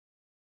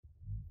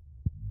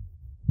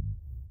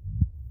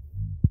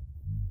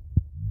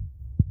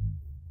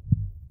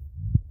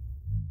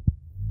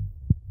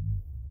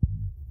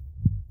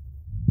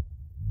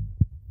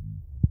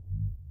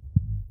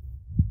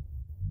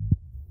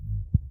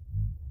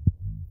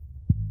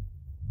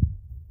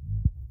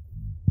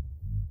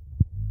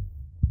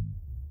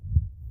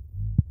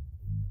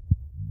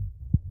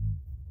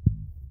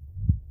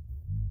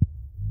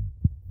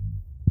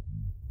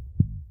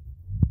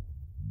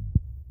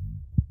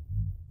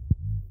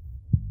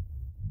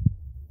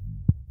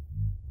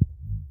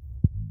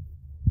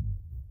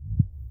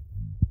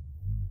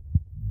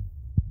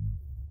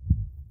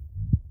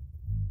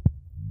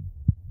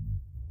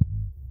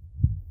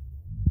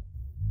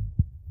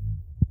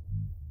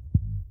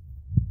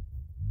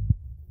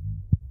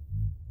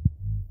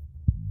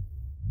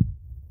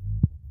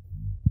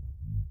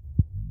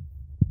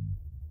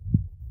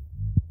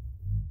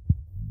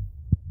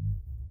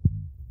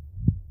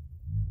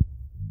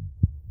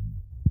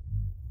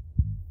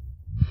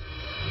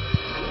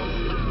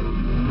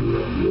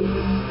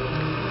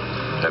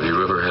Have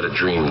you ever had a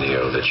dream,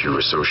 Neo, that you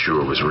were so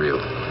sure was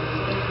real?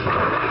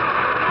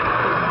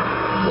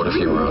 What if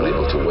you were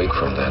unable to wake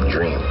from that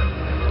dream?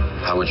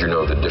 How would you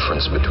know the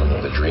difference between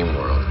the dream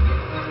world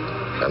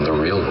and the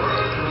real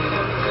world?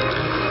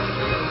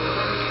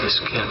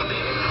 This can't be.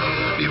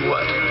 Be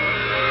what?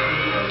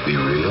 Be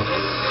real?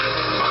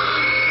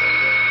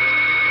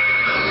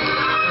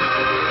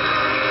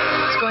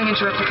 It's going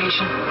into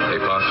replication.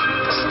 Hey, Bob.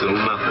 Still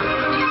nothing.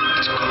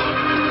 Let's go.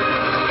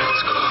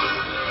 Let's go.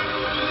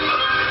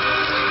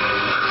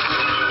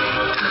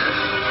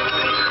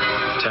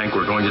 Tank,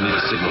 we're going to need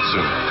a signal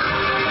soon.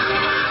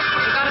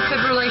 I got a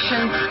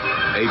fibrillation.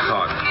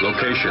 APOC,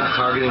 location.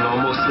 Targeting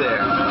almost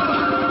there.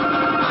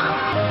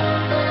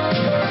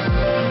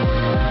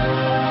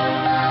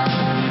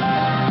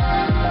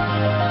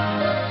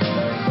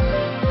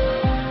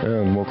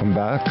 And welcome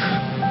back.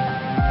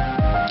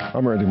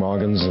 I'm Randy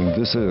Moggins, and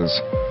this is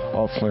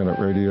Off Planet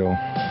Radio.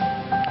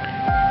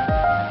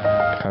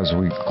 As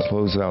we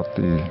close out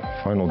the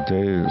final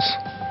days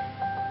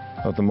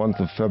of the month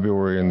of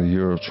February in the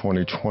year of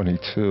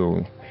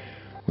 2022,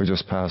 we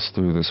just passed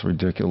through this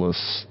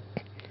ridiculous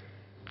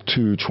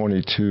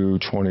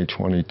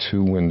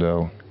 2/22/2022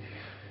 window.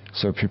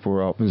 So people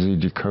are out busy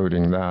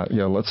decoding that.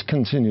 Yeah, let's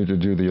continue to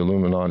do the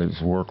Illuminati's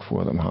work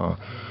for them, huh?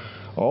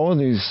 All of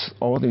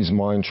these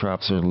mind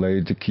traps are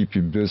laid to keep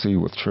you busy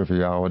with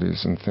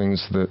trivialities and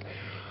things that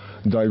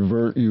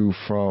divert you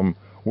from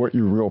what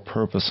your real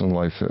purpose in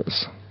life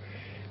is.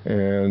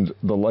 And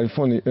the life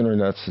on the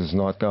internet has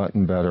not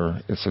gotten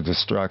better. It's a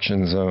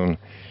distraction zone.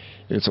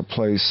 It's a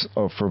place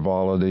of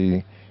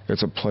frivolity.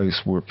 It's a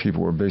place where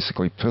people are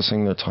basically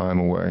pissing their time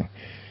away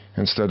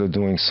instead of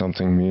doing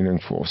something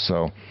meaningful.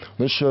 So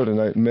this show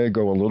tonight may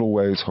go a little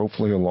ways,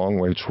 hopefully a long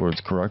way,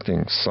 towards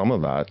correcting some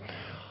of that.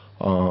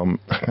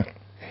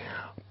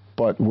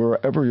 But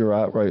wherever you're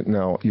at right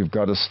now, you've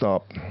got to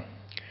stop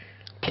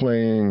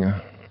playing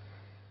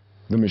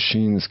the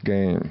machine's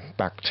game.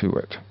 Back to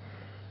it.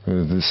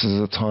 This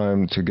is a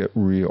time to get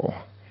real.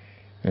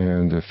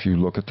 And if you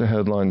look at the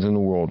headlines in the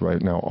world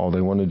right now, all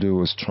they want to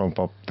do is trump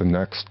up the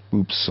next,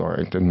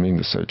 didn't mean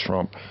to say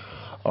Trump,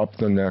 up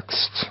the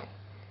next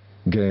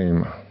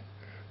game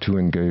to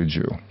engage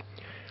you.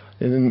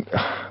 In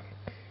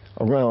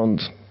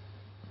around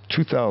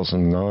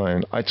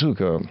 2009, I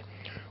took a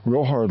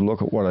real hard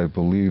look at what I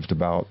believed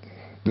about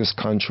this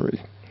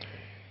country.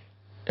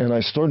 And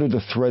I started to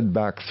thread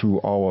back through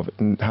all of it,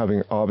 and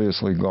having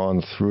obviously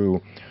gone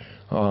through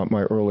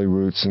my early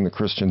roots in the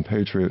Christian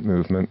Patriot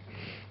movement,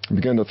 I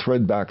began to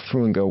thread back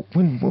through and go,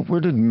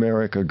 where did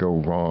America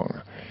go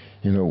wrong?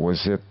 You know,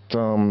 was it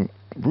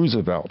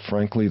Roosevelt,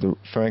 frankly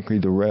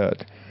the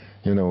Red?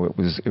 You know,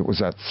 it was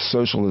that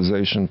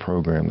socialization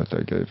program that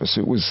they gave us.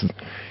 It was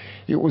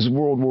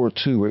World War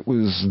II. It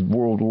was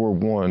World War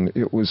I.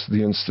 It was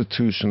the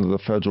institution of the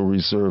Federal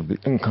Reserve, the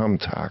income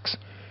tax.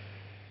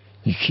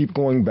 You keep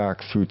going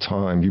back through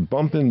time. You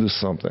bump into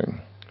something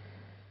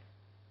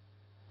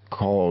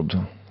called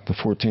the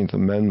 14th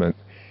Amendment.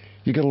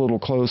 You get a little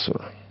closer.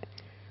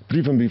 But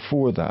even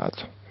before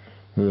that,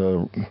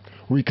 the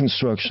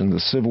Reconstruction, the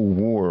Civil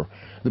War,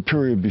 the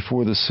period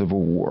before the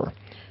Civil War,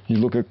 you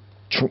look at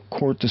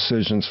court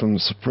decisions from the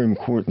Supreme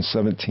Court in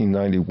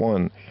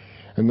 1791,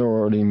 and they're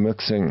already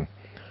mixing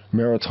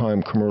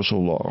maritime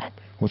commercial law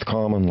with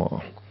common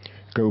law.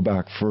 Go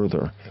back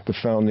further. The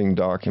founding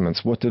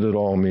documents. What did it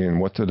all mean?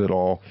 What did it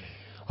all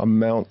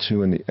amount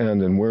to in the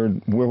end? And where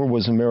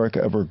was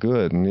America ever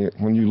good? And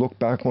when you look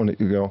back on it,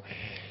 you go,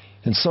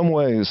 in some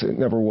ways, it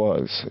never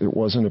was. It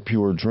wasn't a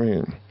pure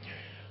dream.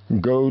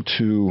 Go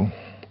to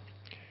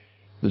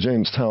the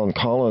Jamestown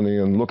colony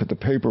and look at the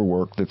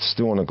paperwork that's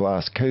still in a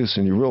glass case,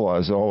 and you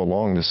realize all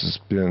along this has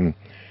been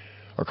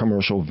a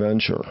commercial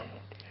venture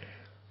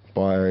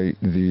by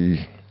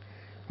the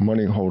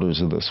money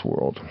holders of this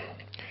world.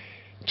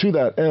 To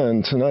that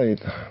end,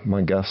 tonight,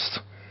 my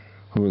guest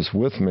who is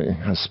with me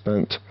has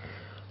spent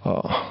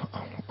a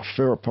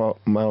fair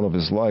amount of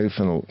his life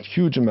and a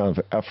huge amount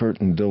of effort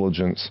and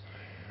diligence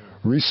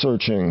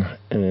researching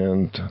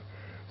and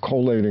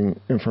collating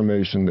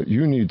information that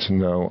you need to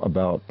know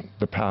about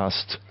the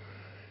past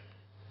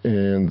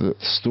and the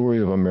story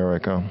of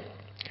America,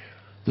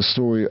 the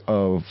story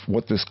of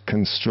what this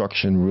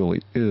construction really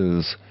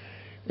is,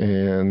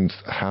 and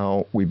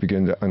how we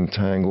begin to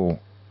untangle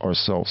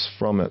ourselves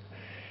from it.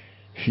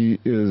 He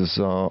is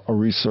a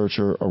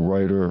researcher, a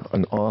writer,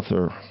 an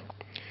author.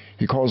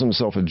 He calls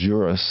himself a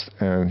jurist,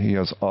 and he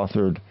has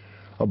authored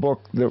a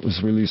book that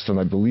was released in,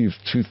 I believe,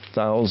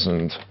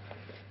 2000,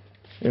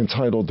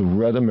 entitled The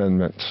Red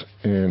Amendment,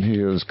 and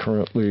he is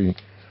currently,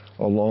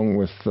 along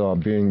with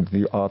being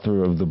the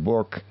author of the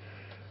book,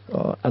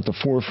 at the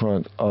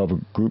forefront of a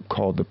group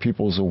called the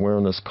People's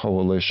Awareness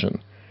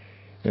Coalition.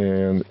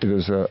 And it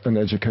is an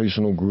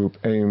educational group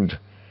aimed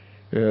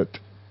at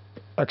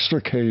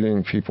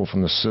extricating people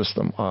from the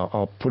system.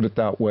 I'll put it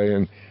that way,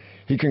 and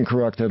he can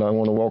correct it. I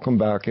want to welcome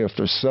back,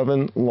 after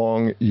 7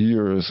 long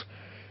years,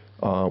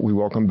 we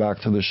welcome back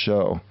to the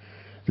show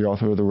the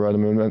author of The Red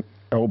Amendment,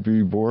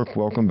 LB Bork.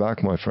 Welcome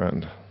back, my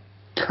friend.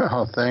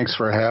 Oh, thanks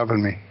for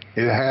having me.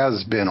 It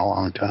has been a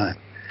long time.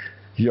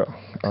 Yeah,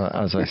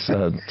 as I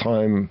said,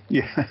 time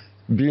Yeah.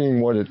 being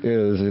what it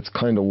is, it's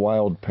kind of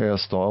wild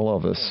past all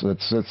of us.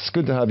 It's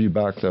good to have you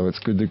back, though. It's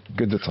good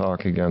to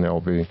talk again,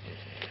 LB.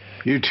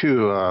 You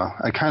too.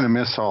 I kind of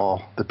miss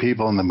all the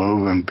people in the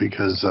movement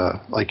because,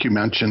 like you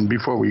mentioned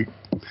before we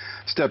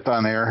stepped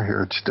on air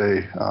here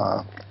today,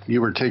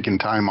 you were taking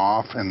time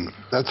off, and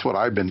that's what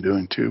I've been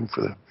doing too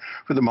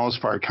for the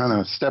most part, kind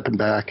of stepping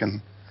back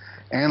and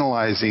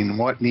analyzing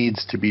what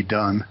needs to be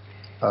done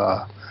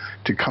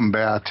to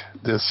combat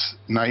this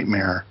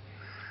nightmare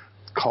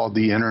called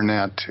the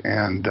internet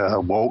and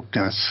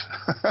wokeness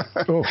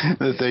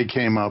that they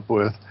came up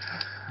with.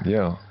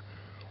 Yeah.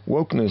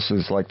 Wokeness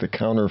is like the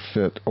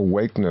counterfeit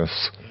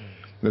awakeness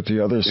that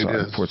the other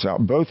side puts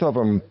out. Both of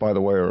them, by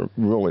the way, are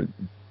really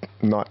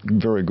not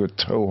very good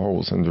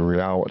toeholds into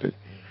reality.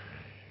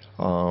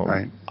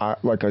 Right.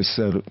 Like I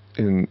said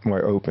in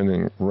my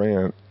opening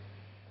rant,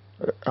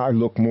 I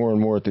look more and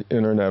more at the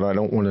internet. I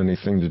don't want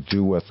anything to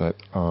do with it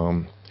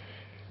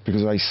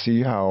because I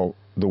see how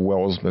the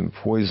well's been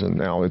poisoned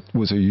now. It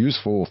was a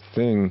useful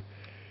thing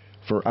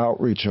for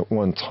outreach at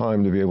one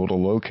time to be able to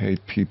locate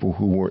people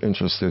who were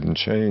interested in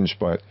change,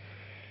 but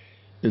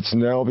it's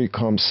now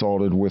become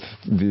salted with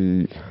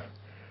the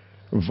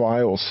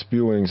vile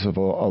spewings of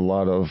a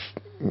lot of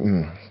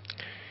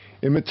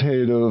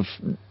imitative,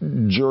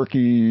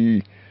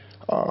 jerky,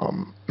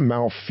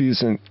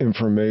 malfeasant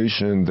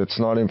information that's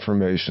not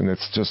information.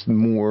 It's just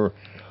more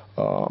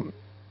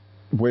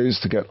ways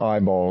to get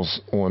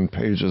eyeballs on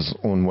pages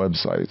on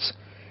websites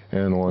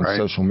and on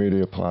social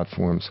media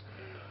platforms.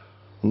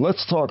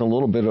 Let's talk a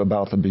little bit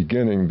about the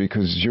beginning,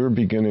 because your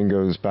beginning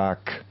goes back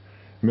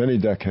many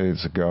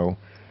decades ago.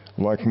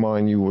 Like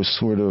mine, you were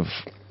sort of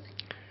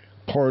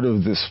part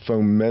of this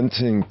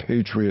fomenting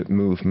patriot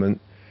movement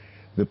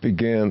that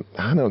began,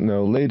 I don't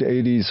know, late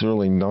 80s,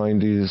 early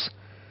 90s.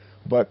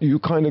 But you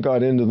kind of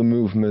got into the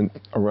movement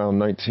around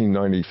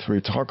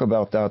 1993. Talk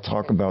about that.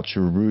 Talk about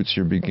your roots,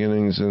 your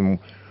beginnings, and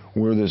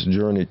where this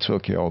journey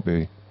took you,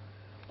 LB.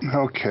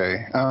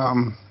 Okay.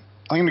 I'm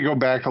going to go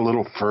back a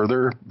little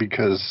further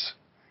because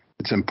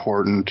it's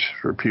important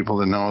for people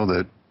to know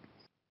that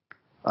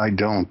I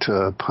don't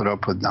put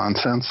up with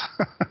nonsense.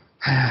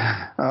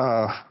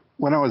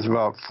 When I was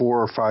about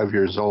 4 or 5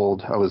 years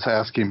old, I was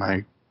asking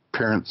my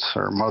parents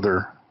or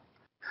mother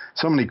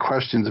so many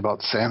questions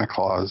about Santa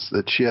Claus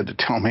that she had to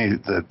tell me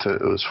that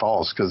it was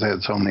false because I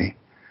had so many,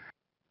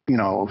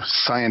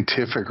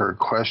 scientific or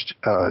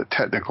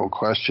technical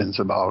questions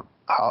about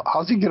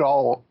how's he get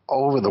all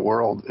over the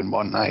world in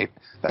one night?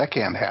 That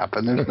can't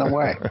happen. There's no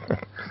way.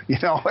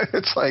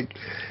 It's like,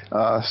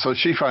 so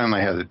she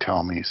finally had to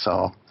tell me.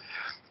 So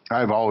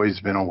I've always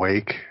been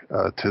awake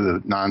to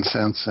the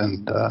nonsense,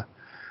 and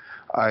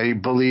I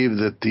believe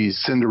that these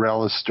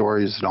Cinderella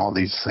stories and all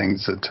these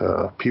things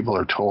that people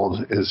are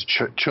told as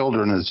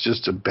children is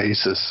just a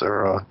basis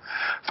or a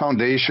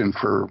foundation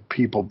for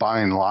people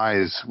buying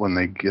lies when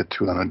they get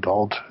to an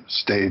adult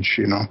stage,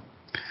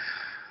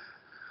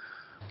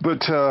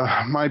 But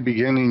my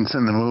beginnings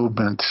in the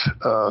movement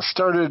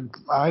started,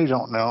 I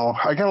don't know.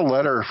 I got a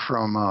letter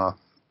from a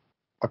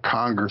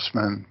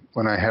congressman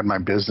when I had my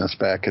business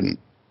back in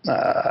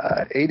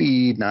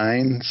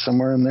 89,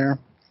 somewhere in there.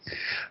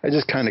 I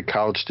just kind of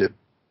couched it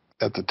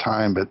at the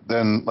time, but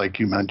then, like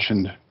you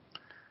mentioned,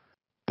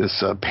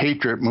 this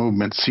patriot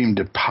movement seemed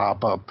to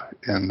pop up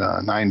in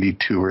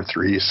 92 or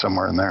 3,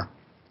 somewhere in there.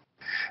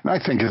 And I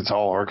think it's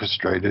all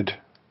orchestrated.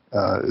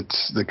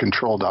 It's the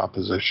controlled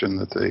opposition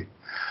that they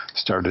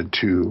started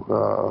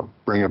to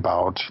bring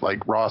about.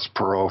 Like Ross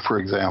Perot, for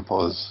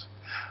example, is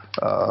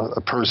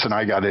a person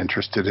I got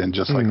interested in,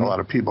 just like a lot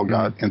of people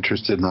got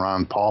interested in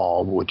Ron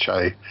Paul, which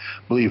I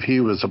believe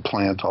he was a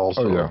plant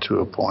also to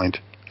a point.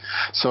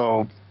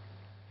 So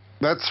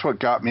that's what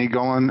got me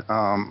going.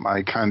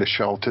 I kind of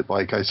shelved it.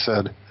 Like I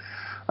said,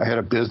 I had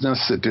a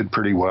business that did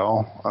pretty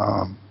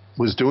well,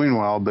 was doing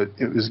well, but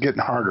it was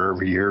getting harder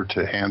every year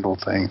to handle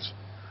things.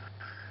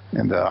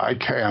 And I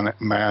can't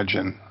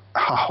imagine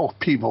how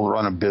people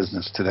run a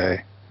business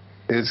today.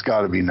 It's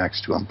got to be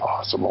next to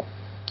impossible.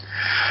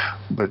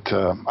 But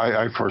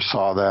I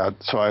foresaw that,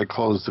 so I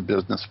closed the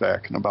business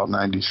back in about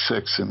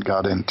 96 and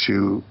got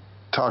into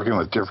talking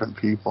with different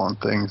people and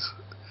things.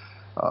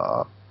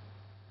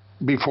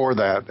 Before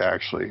that,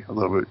 actually, a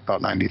little bit,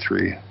 about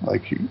 93,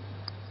 like you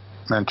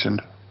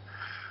mentioned.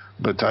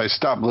 But I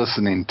stopped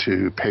listening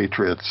to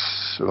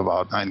Patriots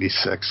about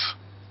 96.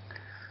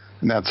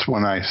 And that's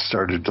when I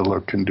started to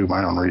look and do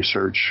my own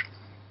research.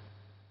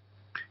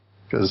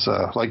 Because,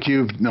 like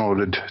you've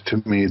noted to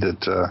me,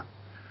 that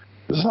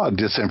there's a lot of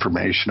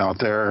disinformation out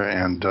there.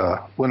 And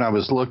when I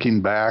was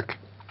looking back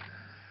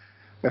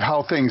at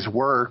how things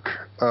work,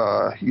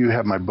 you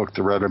have my book,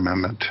 The Red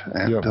Amendment.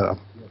 And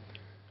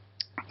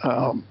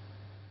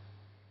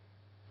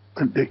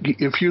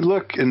if you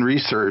look and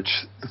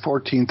research the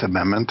 14th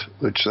Amendment,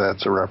 which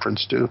that's a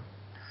reference to,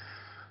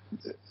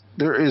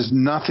 there is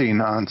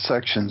nothing on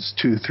sections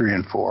 2, 3,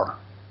 and 4.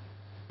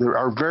 There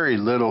are very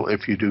little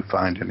if you do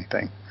find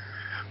anything.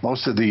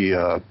 Most of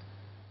the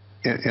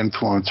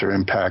influence or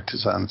impact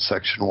is on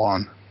Section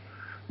 1,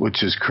 which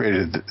has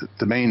created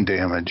the main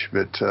damage,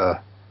 but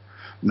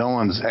no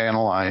one's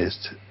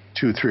analyzed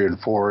 2, 3, and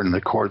 4, and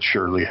the courts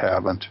surely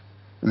haven't.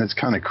 And it's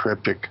kind of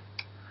cryptic.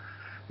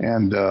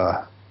 And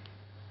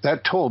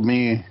that told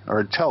me,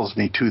 or it tells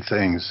me two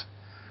things.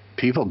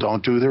 People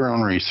don't do their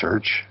own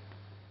research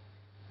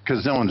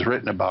because no one's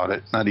written about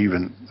it. Not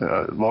even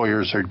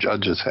lawyers or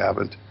judges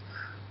haven't.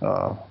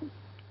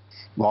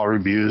 Law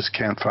reviews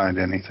can't find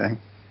anything.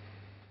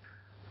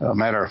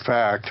 Matter of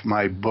fact,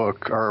 my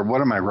book, or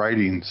one of my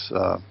writings,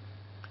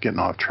 getting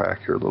off track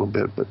here a little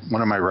bit, but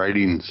one of my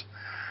writings,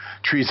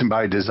 Treason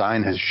by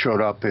Design, has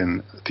showed up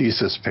in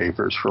thesis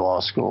papers for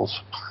law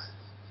schools.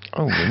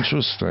 Oh,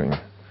 interesting.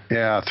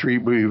 Yeah,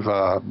 we've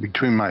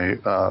between my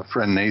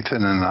friend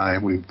Nathan and I,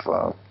 we've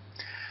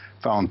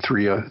found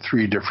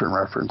three different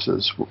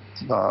references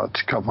to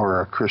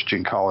cover a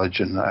Christian college,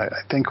 and I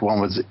think one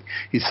was,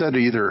 he said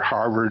either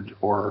Harvard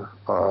or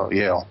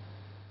Yale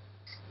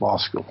Law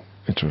School.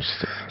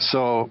 Interesting.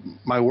 So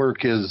my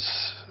work is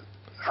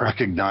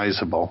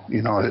recognizable.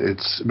 You know, it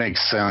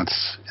makes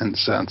sense in a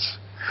sense.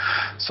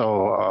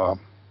 So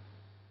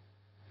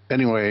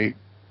anyway,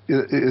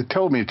 it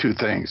told me two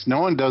things. No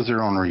one does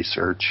their own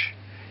research,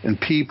 and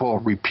people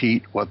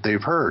repeat what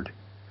they've heard.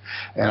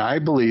 And I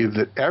believe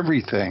that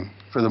everything,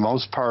 for the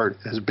most part,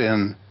 has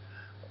been,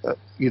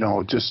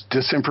 just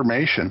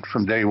disinformation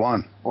from day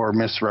one, or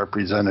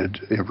misrepresented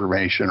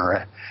information,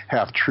 or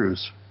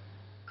half-truths.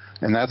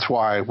 And that's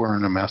why we're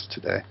in a mess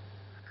today.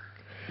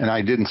 And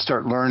I didn't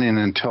start learning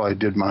until I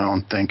did my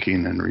own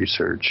thinking and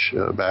research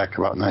back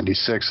about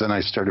 96. And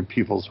I started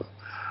People's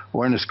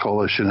Awareness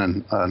Coalition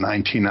in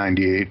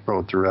 1998,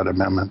 wrote the Red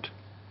Amendment.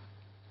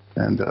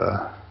 And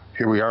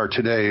here we are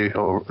today,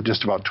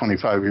 just about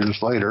 25 years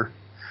later.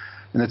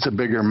 And it's a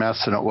bigger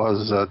mess than it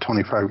was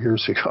 25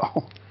 years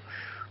ago.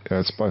 Yeah,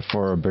 it's by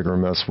far a bigger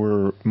mess.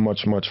 We're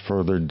much, much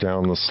further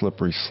down the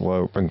slippery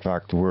slope. In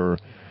fact,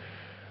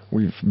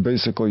 we've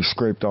basically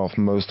scraped off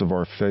most of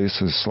our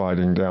faces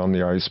sliding down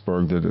the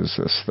iceberg that is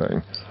this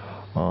thing.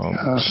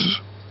 Yes.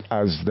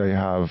 As they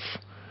have,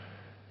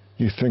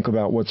 you think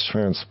about what's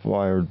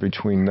transpired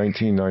between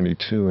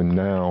 1992 and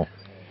now,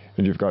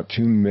 and you've got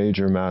two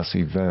major mass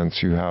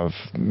events. You have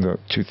the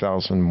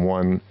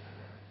 2001,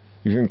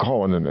 you can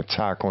call it an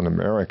attack on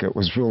America. It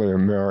was really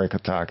America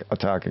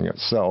attacking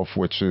itself,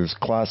 which is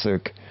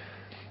classic.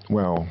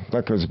 Well,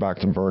 that goes back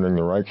to burning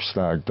the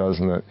Reichstag,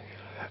 doesn't it?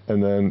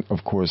 And then,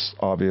 of course,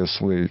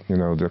 obviously,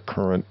 the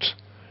current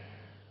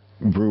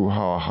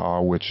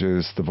brouhaha, which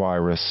is the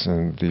virus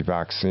and the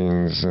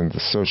vaccines and the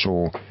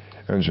social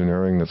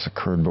engineering that's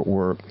occurred. But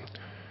we're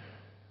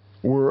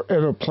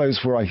at a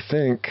place where I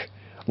think,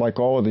 like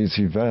all of these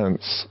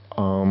events,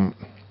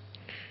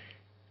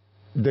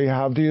 they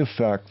have the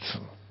effect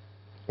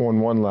on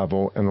one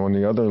level, and on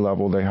the other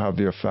level, they have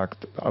the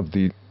effect of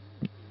the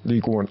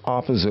equal and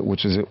opposite,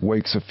 which is it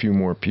wakes a few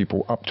more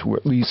people up to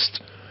at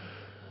least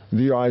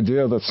the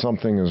idea that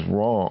something is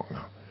wrong,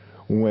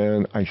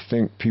 when I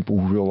think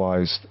people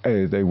realized,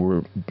 they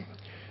were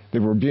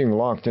being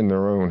locked in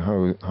their own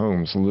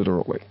homes,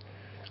 literally,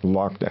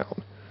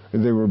 lockdown.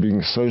 They were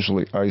being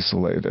socially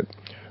isolated.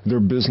 Their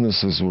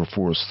businesses were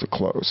forced to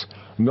close,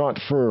 not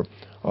for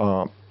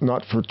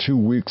 2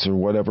 weeks or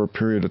whatever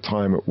period of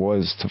time it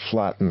was to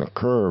flatten the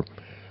curve,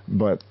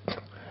 but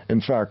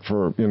in fact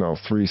for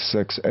 3,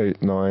 6,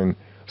 8, 9.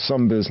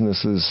 Some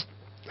businesses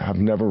have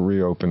never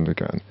reopened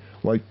again.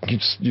 Like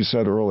you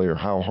said earlier,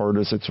 how hard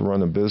is it to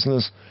run a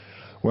business?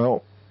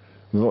 Well,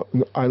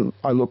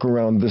 I look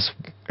around this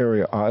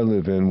area I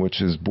live in,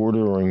 which is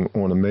bordering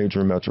on a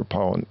major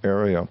metropolitan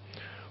area.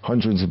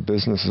 Hundreds of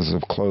businesses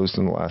have closed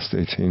in the last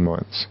 18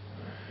 months.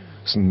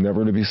 It's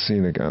never to be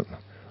seen again.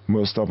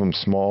 Most of them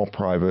small,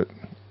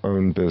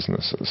 private-owned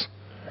businesses.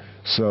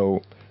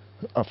 So,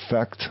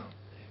 effect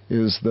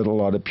is that a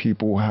lot of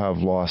people have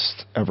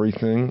lost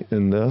everything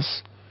in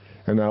this.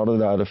 And out of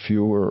that, a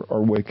few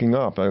are waking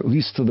up, at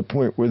least to the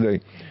point where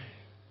they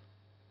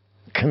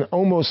can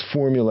almost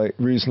formulate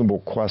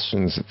reasonable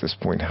questions at this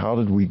point. How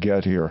did we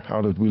get here?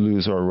 How did we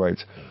lose our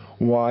rights?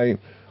 Why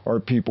are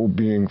people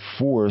being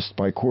forced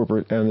by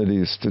corporate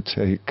entities to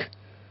take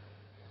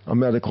a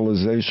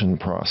medicalization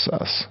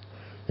process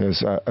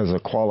as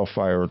a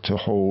qualifier to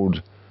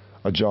hold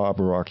a job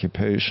or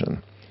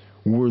occupation?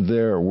 We're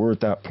there. We're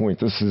at that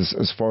point. This is,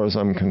 as far as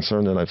I'm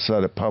concerned, and I've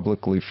said it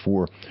publicly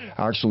before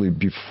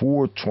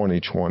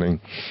 2020,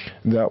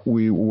 that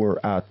we were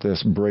at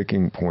this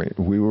breaking point.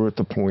 We were at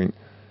the point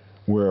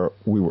where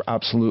we were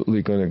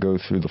absolutely going to go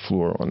through the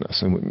floor on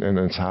this, and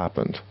it's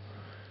happened.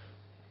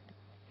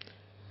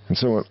 And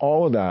so in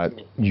all of that,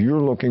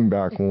 you're looking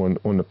back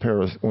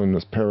on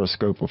this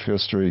periscope of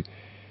history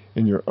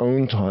in your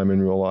own time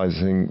and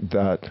realizing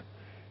that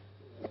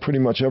pretty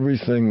much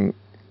everything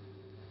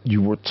you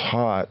were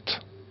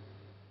taught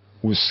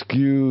was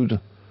skewed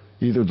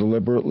either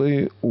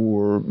deliberately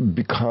or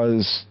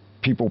because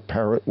people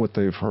parrot what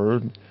they've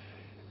heard,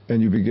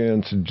 and you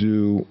began to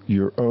do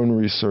your own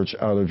research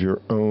out of your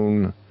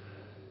own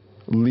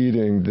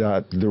leading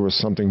that there was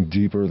something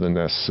deeper than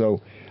this.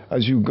 So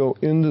as you go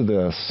into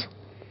this,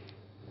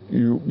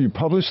 you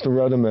published the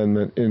Red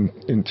Amendment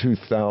in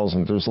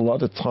 2000. There's a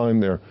lot of time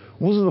there.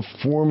 What was the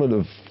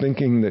formative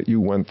thinking that you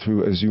went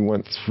through as you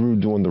went through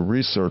doing the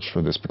research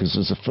for this? Because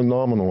there's a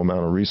phenomenal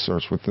amount of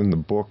research within the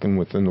book and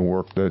within the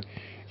work that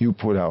you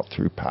put out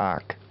through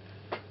PAC.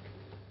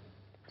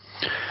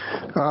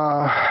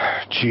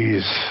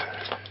 Geez.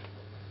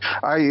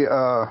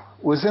 I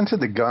was into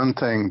the gun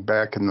thing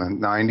back in the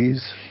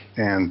 90s,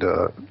 and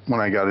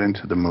when I got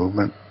into the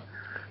movement,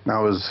 and I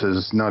was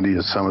as nutty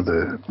as some of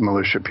the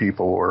militia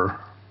people were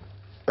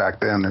back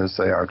then as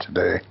they are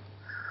today.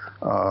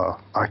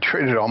 I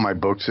traded all my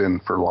books in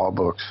for law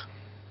books,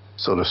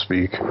 so to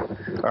speak,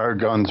 or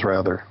guns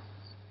rather.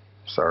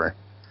 Sorry.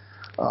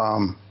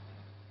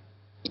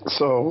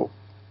 So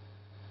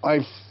I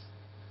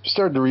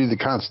started to read the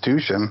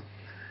Constitution,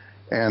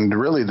 and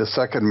really the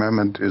Second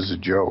Amendment is a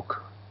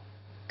joke.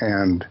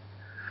 And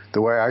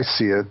the way I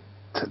see it,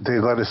 they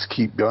let us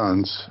keep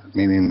guns,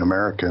 meaning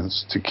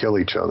Americans, to kill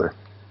each other.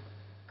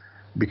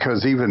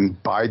 Because even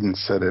Biden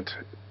said it,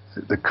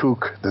 the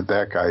kook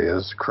that guy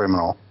is,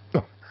 criminal.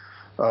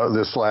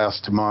 This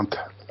last month,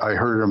 I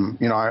heard him,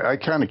 I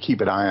kind of keep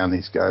an eye on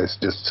these guys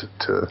just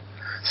to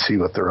see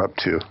what they're up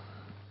to.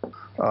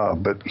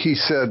 But he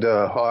said,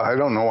 I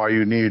don't know why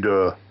you need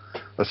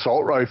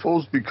assault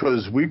rifles,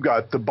 because we've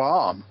got the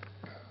bomb.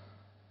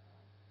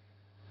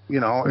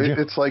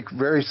 It's like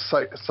very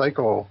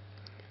psychopath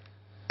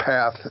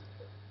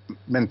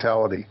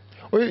mentality.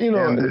 Well,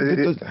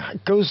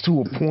 it goes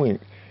to a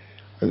point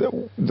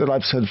that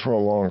I've said for a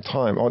long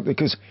time,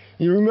 because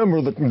you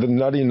remember the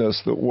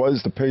nuttiness that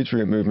was the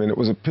Patriot movement. It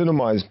was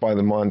epitomized by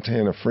the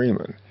Montana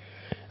Freemen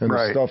and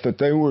the stuff that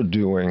they were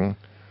doing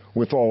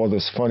with all of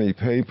this funny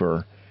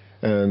paper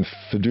and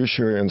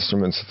fiduciary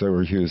instruments that they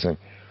were using.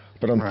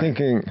 But I'm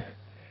thinking,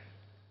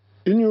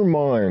 in your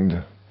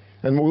mind,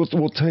 and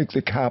we'll take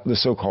the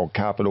so-called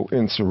Capitol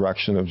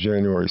insurrection of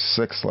January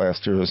 6th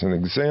last year as an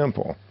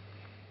example.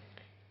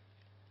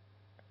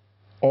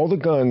 All the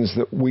guns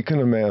that we can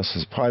amass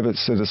as private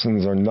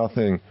citizens are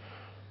nothing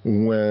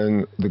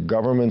when the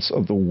governments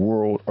of the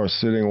world are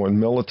sitting on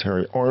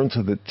military armed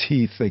to the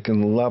teeth. They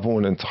can level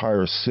an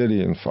entire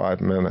city in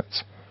 5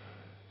 minutes.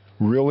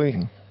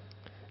 Really?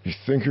 You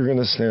think you're going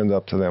to stand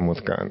up to them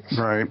with guns?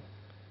 Right.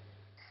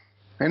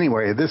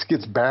 Anyway, this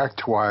gets back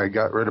to why I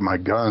got rid of my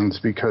guns,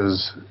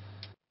 because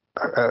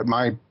at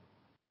my,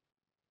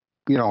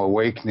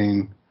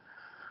 awakening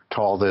to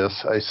all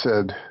this, I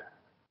said,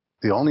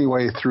 the only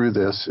way through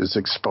this is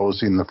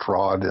exposing the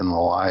fraud and the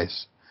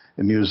lies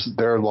and use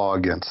their law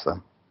against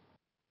them.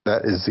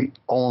 That is the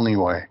only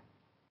way.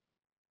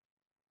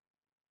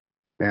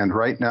 And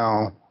right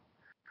now,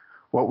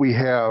 what we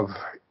have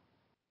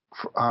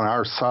on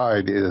our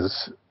side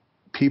is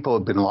people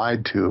have been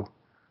lied to,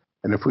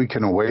 and if we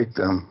can awake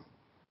them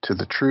to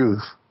the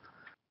truth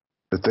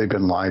that they've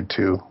been lied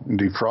to and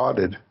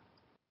defrauded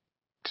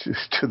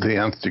to the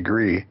nth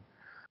degree,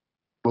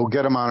 we'll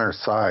get them on our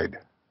side.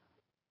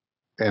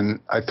 And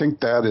I think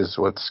that is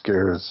what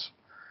scares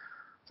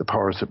the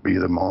powers that be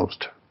the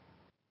most.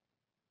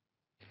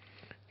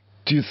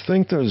 Do you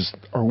think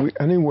are we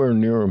anywhere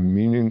near a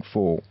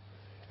meaningful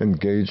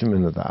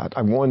engagement of that?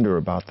 I wonder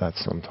about that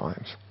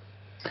sometimes.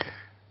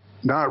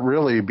 Not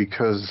really,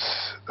 because,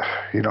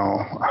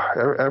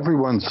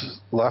 everyone's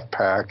left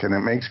PAC, and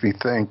it makes me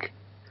think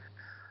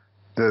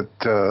that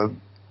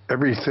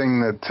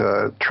everything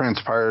that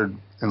transpired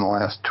in the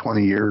last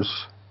 20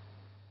 years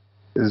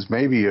is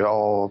maybe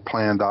all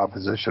planned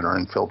opposition or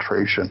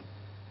infiltration.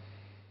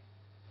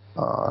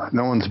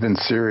 No one's been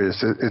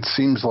serious. It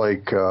seems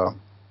like,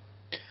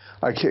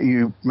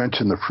 you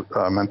mentioned the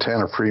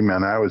Montana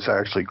Freemen. I was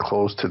actually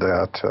close to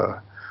that.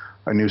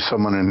 I knew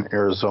someone in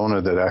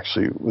Arizona that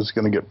actually was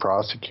going to get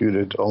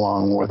prosecuted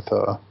along with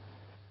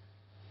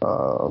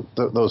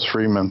those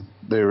freemen.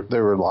 They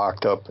were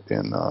locked up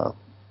in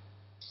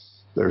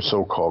their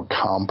so-called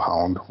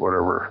compound,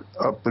 whatever,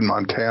 up in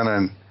Montana.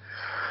 And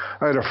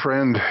I had a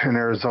friend in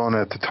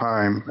Arizona at the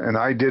time, and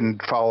I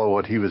didn't follow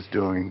what he was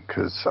doing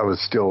because I was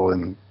still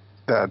in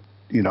that,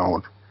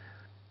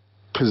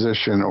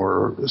 position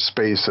or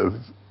space of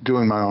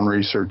doing my own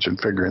research and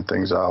figuring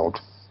things out.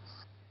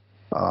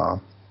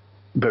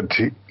 But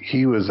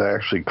he was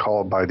actually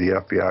called by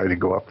the FBI to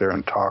go up there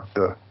and talk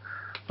the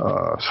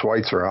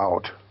Schweitzer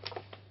out.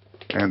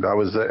 And I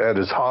was at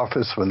his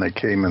office when they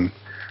came and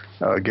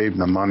gave him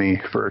the money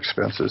for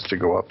expenses to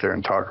go up there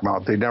and talk him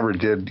out. They never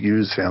did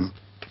use him,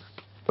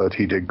 but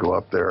he did go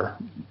up there.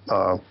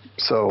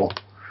 So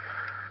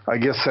I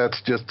guess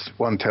that's just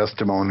one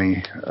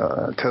testimonial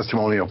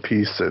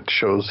piece that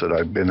shows that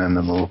I've been in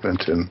the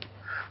movement and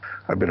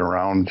I've been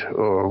around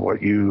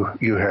what you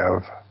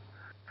have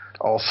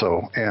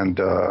also. And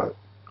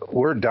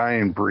we're a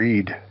dying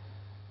breed,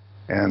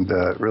 and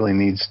it really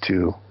needs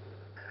to,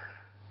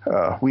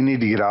 we need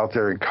to get out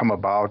there and come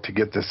about to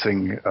get this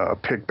thing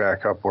picked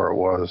back up where it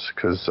was,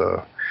 because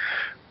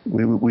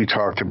we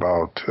talked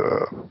about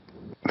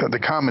the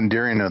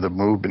commandeering of the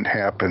movement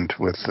happened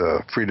with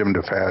freedom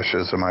to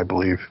fascism, I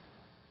believe.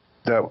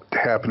 that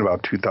happened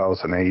about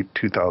 2008,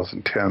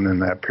 2010, in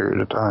that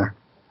period of time.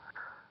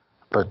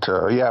 But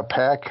yeah,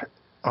 PAC.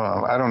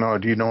 I don't know.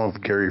 Do you know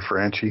of Gary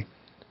Franchi?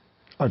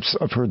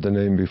 I've heard the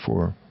name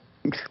before.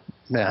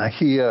 Yeah,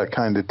 he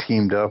kind of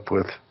teamed up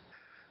with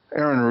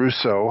Aaron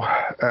Russo,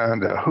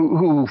 and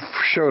who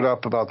showed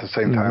up about the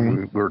same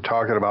time we were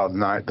talking about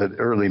the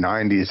early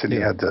 90s, and he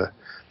had the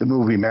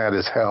movie Mad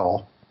as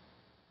Hell.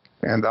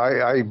 And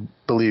I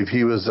believe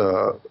he was,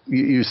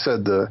 you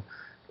said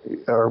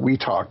or we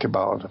talked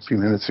about a few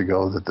minutes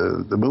ago that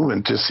the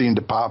movement just seemed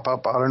to pop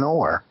up out of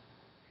nowhere.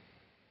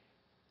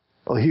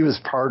 Well, he was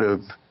part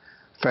of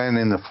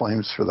fanning the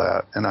flames for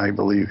that, and I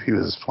believe he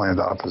was planned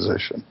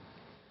opposition.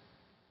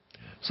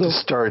 So to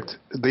start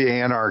the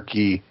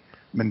anarchy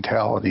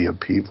mentality of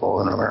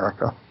people in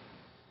America.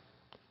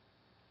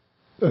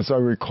 As I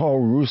recall,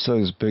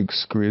 Russo's big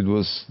screed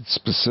was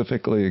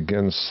specifically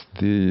against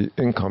the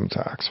income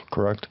tax,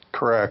 correct?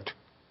 Correct.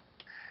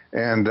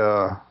 And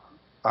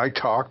I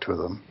talked with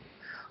him.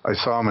 I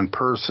saw him in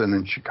person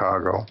in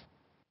Chicago,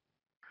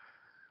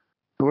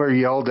 where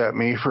he yelled at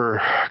me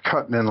for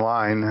cutting in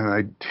line,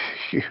 and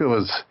he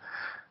was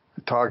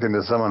talking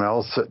to someone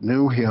else that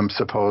knew him,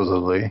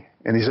 supposedly,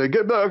 and he said,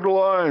 "Get back to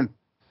line."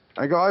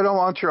 I go, "I don't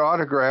want your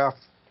autograph.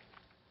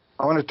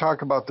 I want to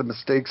talk about the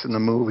mistakes in the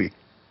movie."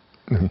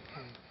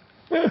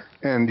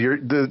 And you're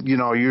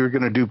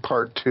going to do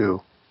part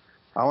 2.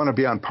 I want to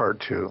be on part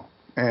 2.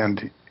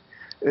 And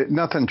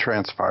nothing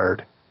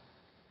transpired.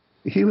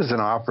 He was an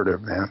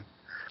operative, man.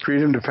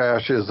 Freedom to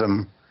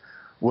Fascism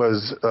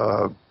was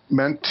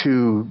meant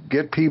to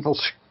get people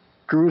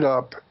screwed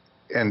up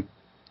and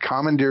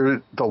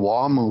commandeer the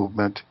law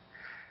movement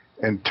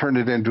and turn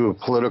it into a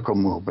political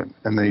movement.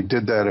 And they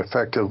did that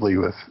effectively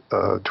with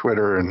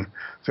Twitter and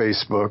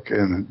Facebook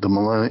and the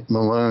I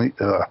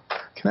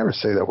can never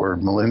say that word,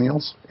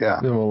 millennials? Yeah.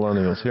 The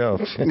millennials, yeah.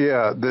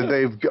 Yeah,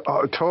 they've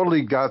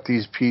totally got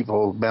these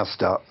people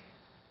messed up.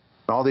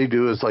 All they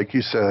do is, like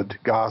you said,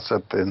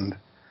 gossip and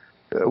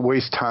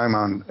waste time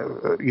on,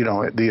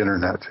 the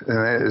internet.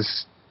 And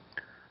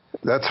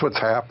that's what's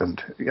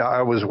happened. Yeah,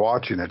 I was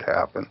watching it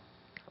happen.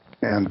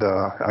 And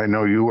I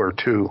know you were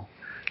too.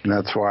 And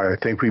that's why I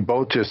think we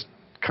both just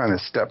kind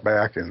of stepped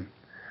back and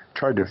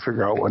tried to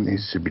figure out what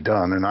needs to be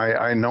done. And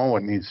I know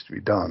what needs to be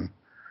done.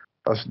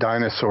 Us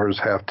dinosaurs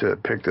have to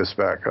pick this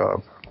back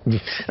up.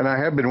 And I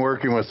have been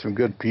working with some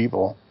good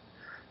people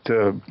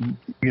to,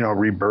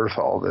 rebirth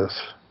all this.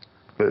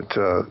 But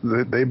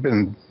they've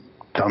been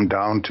dumbed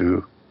down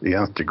to the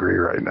nth degree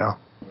right now.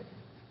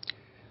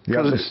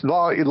 Because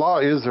law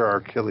is their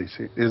Achilles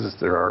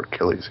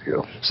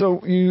heel.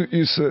 So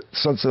you said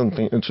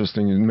something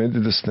interesting. You made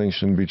the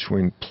distinction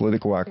between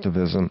political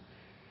activism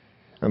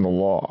and the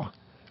law.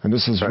 And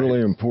this is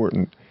really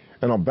important.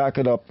 And I'll back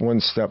it up one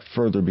step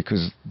further,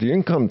 because the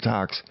income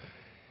tax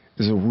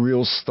is a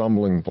real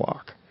stumbling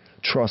block.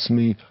 Trust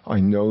me, I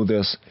know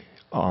this.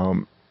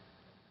 I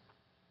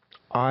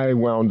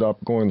wound up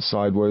going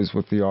sideways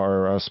with the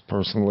IRS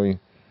personally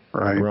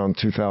around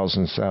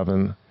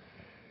 2007.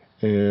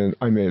 And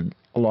I made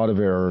a lot of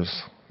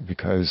errors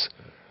because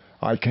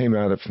I came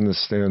at it from the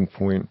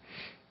standpoint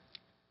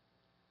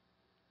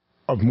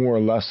of more or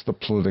less the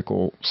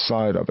political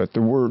side of it.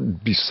 There were,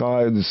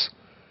 besides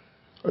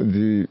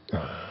the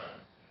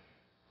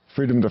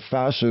freedom to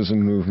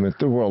fascism movement,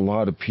 there were a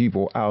lot of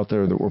people out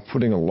there that were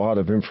putting a lot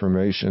of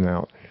information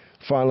out,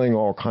 filing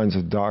all kinds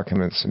of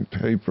documents and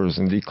papers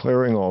and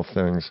declaring all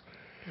things.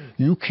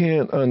 You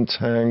can't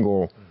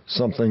untangle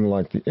something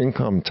like the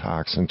income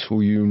tax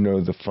until you know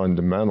the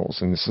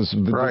fundamentals. And this is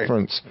the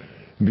difference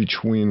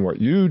between what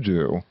you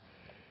do.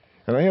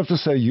 And I have to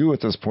say you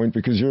at this point,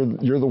 because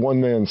you're the one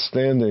man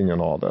standing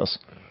in all this,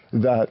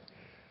 that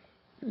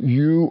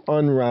you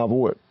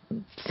unravel it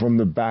from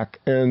the back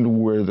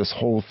end where this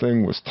whole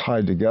thing was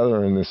tied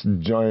together in this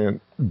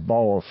giant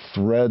ball of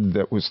thread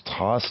that was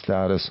tossed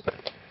at us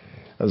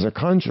as a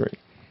country.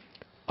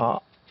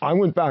 I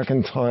went back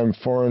in time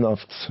far enough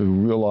to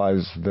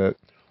realize that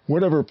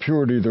whatever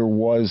purity there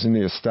was in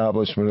the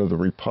establishment of the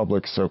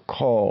republic,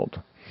 so-called,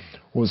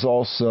 was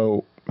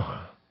also,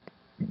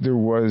 there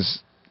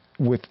was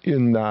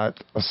within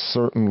that a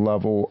certain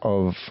level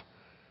of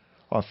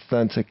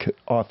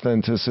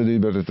authenticity,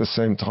 but at the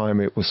same time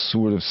it was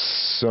sort of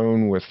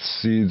sown with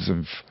seeds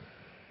of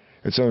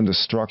its own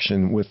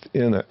destruction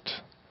within it.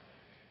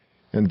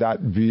 And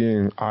that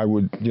being, I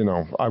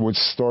would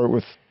start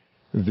with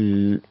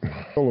the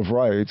Bill of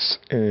Rights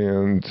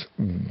and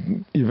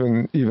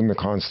even the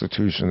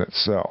Constitution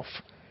itself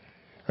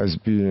as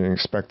being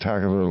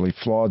spectacularly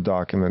flawed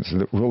documents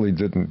that really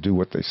didn't do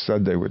what they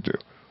said they would do.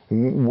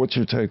 What's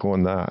your take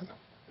on that?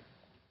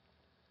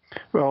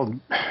 Well,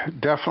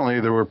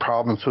 definitely there were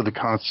problems with the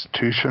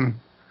Constitution.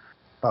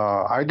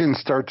 I didn't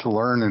start to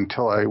learn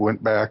until I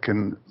went back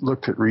and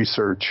looked at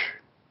research,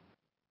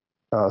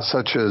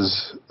 such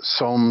as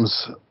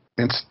Soames'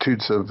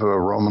 Institutes of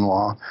Roman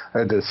Law. I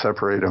had to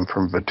separate them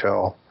from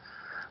Vattel.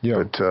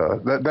 Yeah.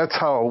 But that's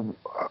how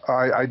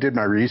I did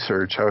my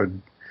research. I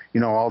would,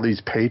 all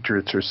these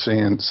patriots are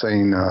saying,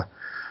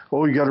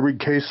 oh, you got to read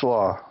case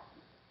law.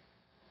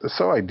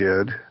 so I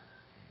did.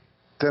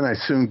 Then I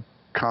soon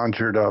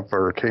conjured up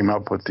or came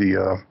up with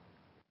the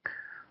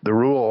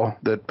rule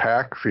that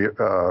PAC,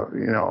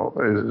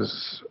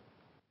 is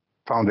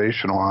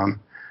foundational on,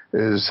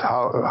 is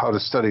how to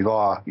study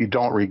law. You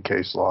don't read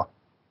case law.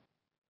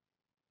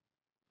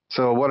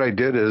 So what I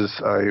did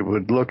is I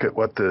would look at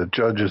what the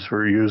judges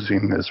were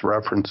using as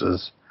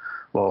references.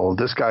 Well,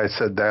 this guy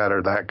said that,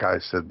 or that guy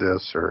said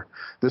this, or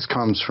this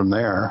comes from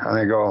there. And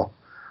I go,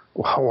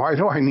 well, why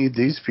do I need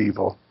these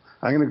people?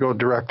 I'm going to go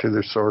direct to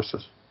their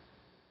sources.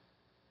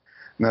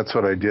 And that's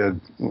what I did.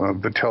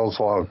 Vattel's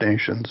Law of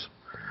Nations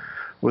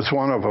was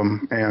one of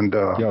them. And,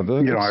 I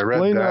read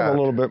explain that. A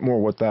little bit more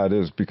what that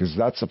is, because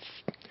that's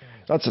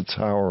a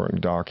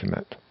towering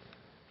document.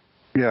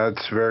 Yeah,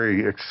 it's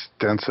very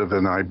extensive,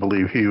 and I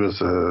believe he was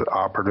an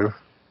operative.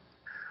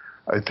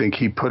 I think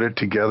he put it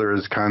together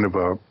as kind of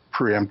a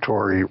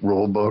preemptory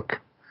rule book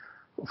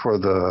for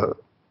the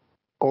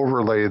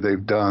overlay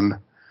they've done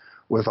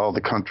with all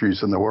the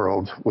countries in the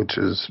world, which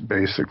is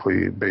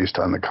basically based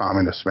on the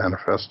Communist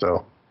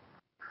Manifesto.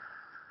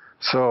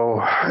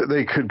 So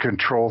they could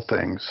control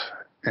things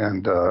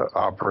and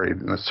operate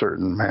in a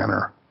certain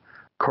manner.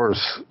 Of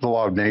course, the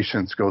Law of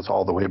Nations goes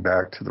all the way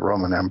back to the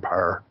Roman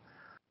Empire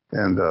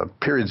and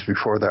periods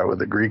before that with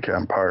the Greek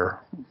Empire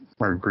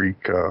or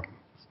Greek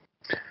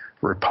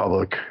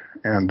Republic.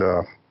 And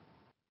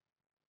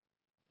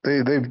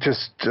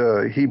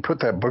he put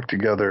that book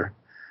together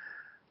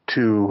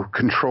to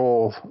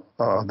control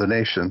the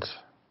nations.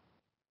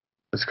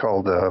 It's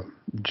called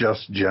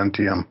Just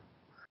Gentium,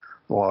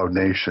 Law of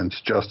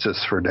Nations,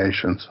 Justice for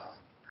Nations.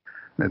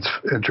 And it's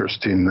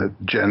interesting that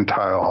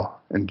Gentile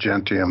and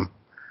Gentium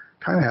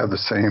kind of have the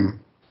same,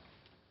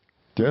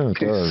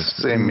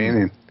 same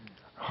meaning.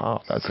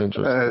 Wow, that's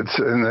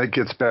interesting. And that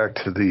gets back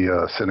to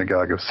the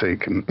synagogue of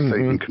Satan,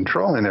 Satan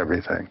controlling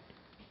everything,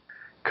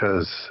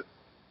 because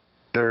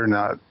they're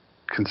not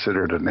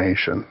considered a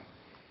nation,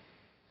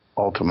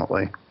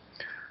 ultimately,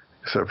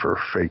 except for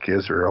fake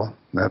Israel.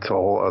 That's a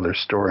whole other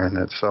story in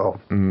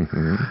itself.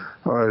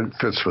 It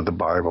fits with the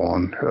Bible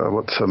and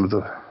what some of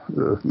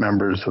the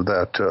members of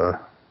that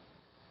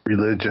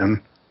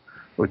religion,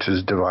 which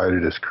is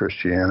divided as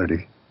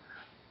Christianity,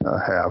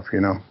 have,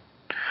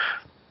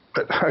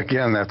 But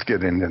again, that's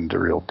getting into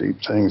real deep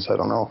things. I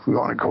don't know if we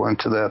want to go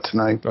into that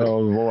tonight.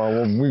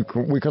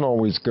 We can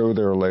always go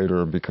there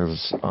later,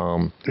 because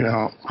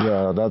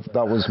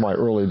that was my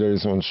early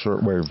days on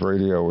shortwave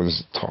radio,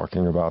 was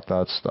talking about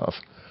that stuff.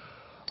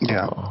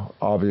 Yeah,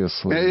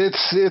 obviously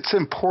it's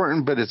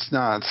important, but it's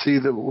not. See,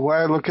 the way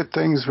I look at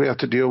things, we have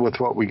to deal with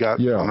what we got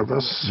in front of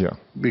us. Yeah,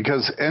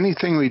 because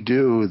anything we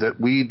do that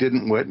we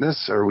didn't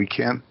witness or we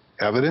can't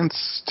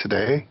evidence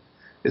today,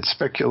 it's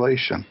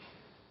speculation.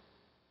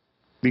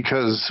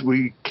 Because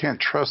we can't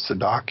trust the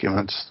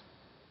documents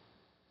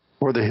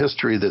or the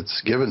history that's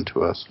given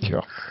to us.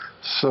 Yeah.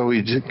 So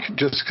we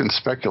just can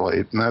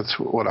speculate, and that's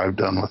what I've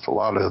done with a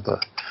lot of the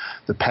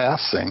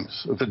past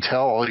things.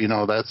 Vattel,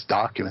 that's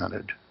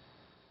documented.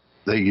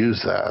 They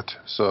use that.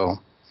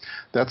 So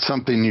that's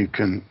something you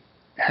can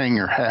hang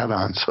your hat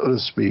on, so to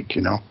speak,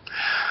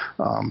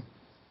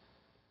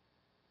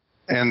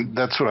 And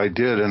that's what I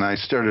did, and I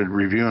started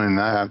reviewing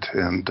that,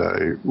 and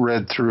I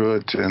read through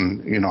it,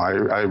 and,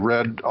 I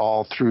read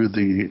all through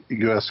the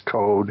U.S.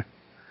 Code.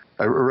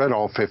 I read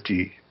all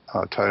 50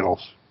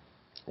 titles.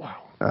 Wow.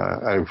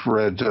 I've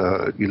read,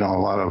 a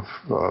lot of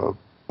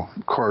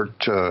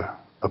court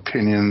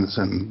opinions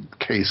and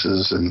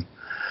cases, and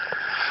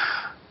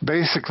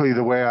basically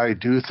the way I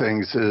do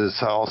things is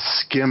I'll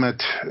skim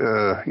it,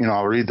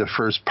 I'll read the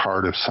first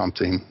part of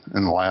something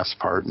and the last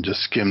part and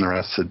just skim the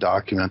rest of the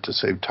document to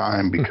save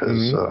time,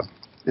 because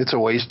it's a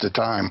waste of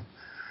time.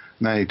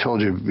 And I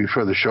told you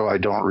before the show, I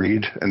don't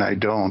read, and I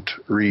don't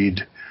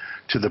read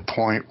to the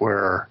point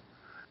where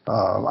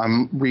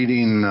I'm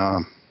reading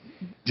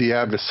the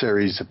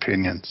adversary's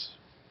opinions,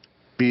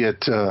 be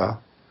it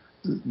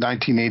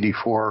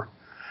 1984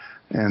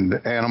 and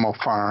Animal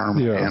Farm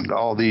and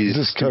all these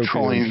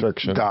controlling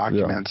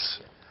documents,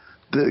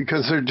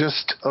 because they're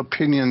just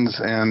opinions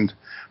and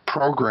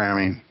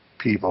programming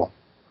people.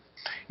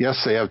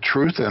 Yes, they have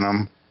truth in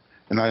them,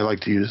 and I like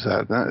to use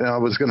that. I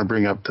was going to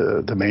bring up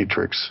the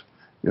Matrix.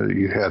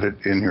 You had it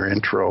in your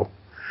intro.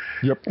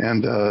 Yep.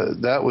 And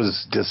that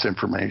was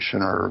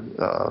disinformation or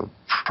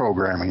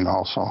programming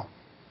also.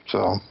 So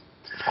of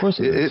course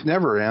it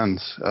never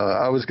ends.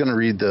 I was going to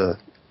read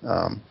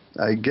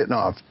I'm getting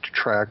off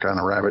track on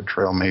a rabbit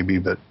trail maybe,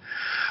 but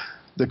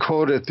the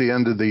quote at the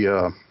end of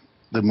the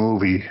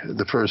movie,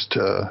 the first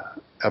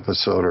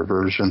episode or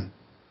version,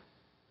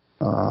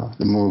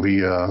 the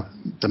movie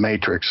The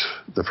Matrix,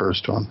 the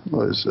first one,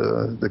 was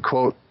the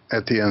quote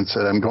at the end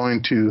said, "I'm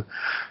going to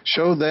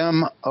show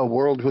them a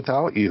world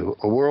without you,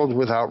 a world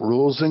without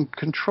rules and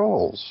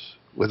controls,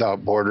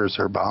 without borders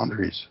or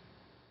boundaries.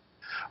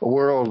 A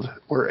world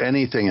where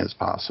anything is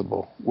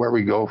possible. Where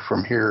we go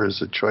from here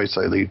is a choice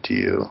I leave to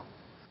you."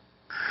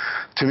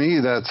 To me,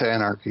 that's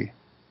anarchy.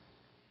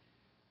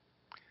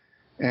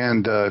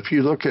 And if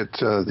you look at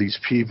these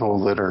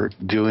people that are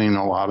doing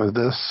a lot of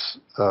this,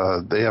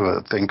 they have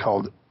a thing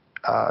called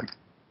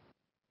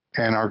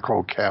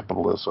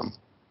anarcho-capitalism.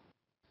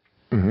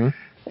 Mm-hmm.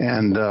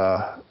 And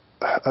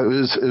it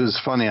was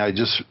funny. I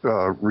just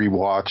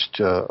rewatched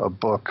a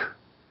book,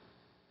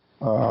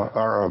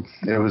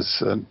 it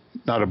was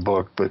not a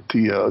book, but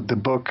the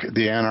book,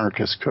 The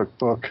Anarchist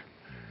Cookbook.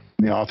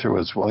 The author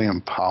was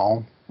William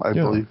Powell, I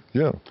believe.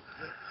 Yeah.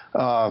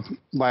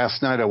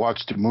 Last night I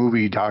watched a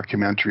movie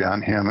documentary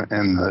on him,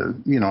 and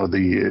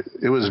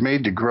it was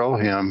made to grill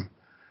him,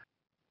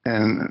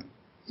 and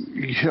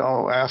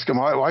ask him,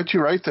 why'd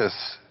you write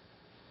this?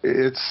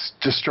 It's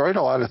destroyed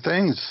a lot of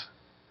things.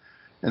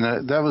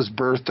 And that was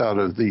birthed out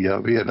of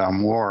the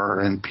Vietnam War,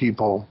 and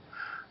people,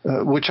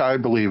 which I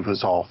believe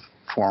was all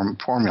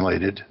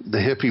formulated. The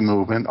hippie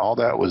movement, all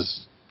that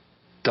was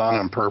done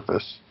on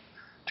purpose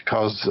to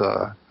cause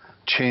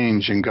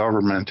change in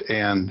government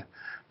and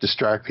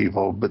distract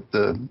people. But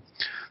the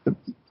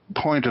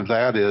point of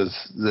that is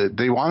that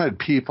they wanted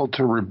people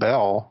to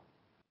rebel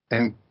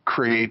and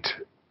create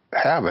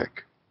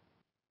havoc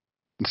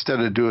instead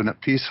of doing it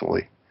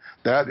peacefully.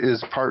 That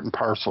is part and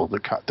parcel of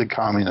the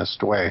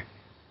communist way.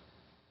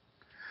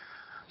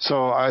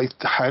 So I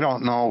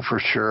don't know for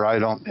sure. I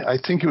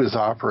think he was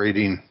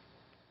operating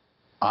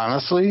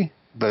honestly,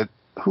 but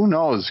who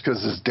knows?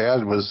 Because his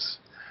dad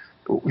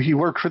he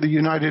worked for the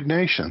United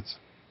Nations.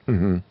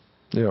 Mm-hmm.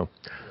 Yeah.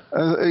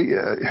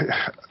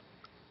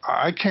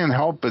 I can't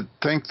help but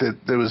think that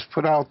it was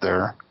put out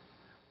there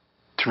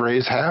to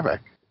raise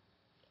havoc.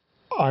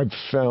 I've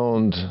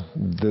found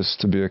this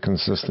to be a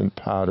consistent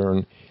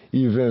pattern,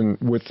 even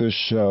with this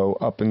show,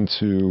 up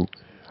into,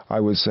 I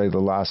would say, the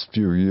last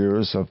few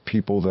years, of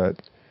people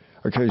that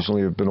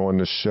occasionally have been on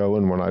the show,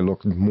 and when I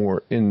looked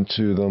more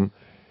into them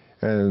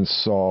and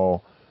saw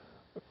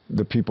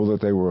the people that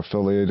they were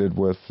affiliated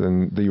with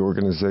and the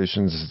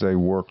organizations they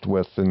worked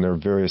with and their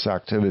various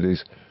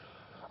activities,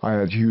 I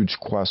had huge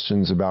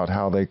questions about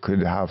how they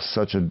could have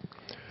such a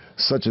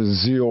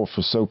zeal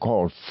for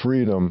so-called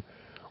freedom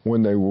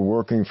when they were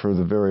working for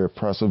the very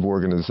oppressive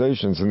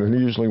organizations. And it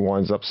usually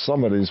winds up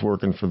somebody's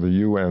working for the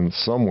UN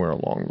somewhere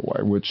along the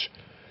way, which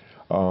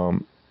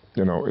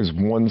is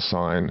one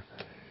sign.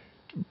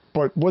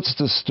 But what's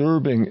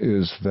disturbing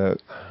is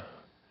that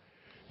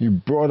you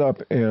brought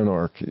up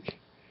anarchy,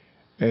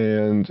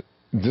 and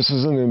this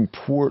is an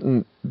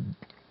important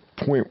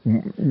point.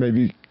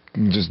 Maybe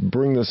just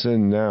bring this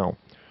in now.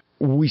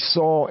 We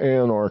saw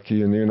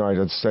anarchy in the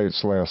United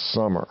States last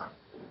summer.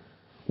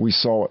 We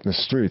saw it in the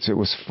streets. It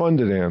was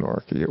funded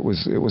anarchy. It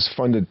was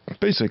funded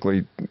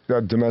basically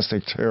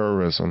domestic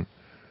terrorism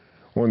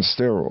on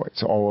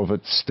steroids. All of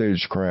it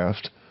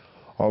stagecraft,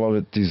 all of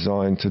it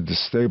designed to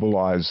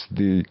destabilize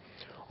the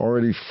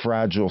already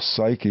fragile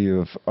psyche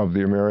of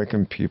the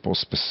American people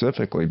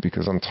specifically,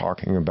 because I'm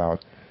talking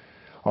about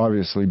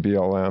obviously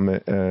BLM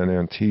and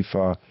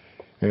Antifa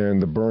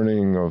and the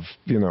burning of,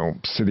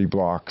 city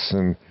blocks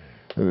and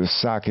the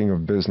sacking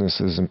of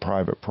businesses and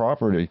private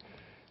property.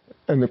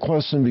 And the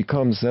question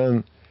becomes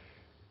then,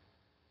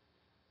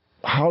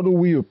 how do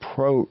we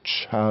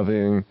approach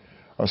having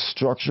a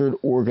structured,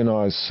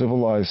 organized,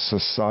 civilized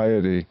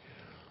society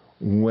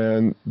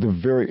when the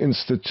very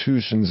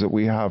institutions that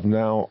we have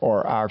now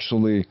are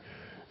actually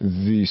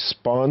the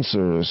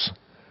sponsors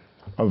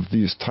of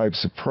these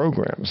types of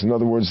programs? In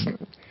other words,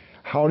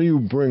 how do you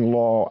bring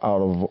law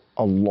out of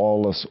a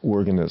lawless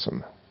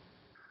organism?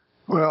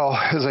 Well,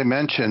 as I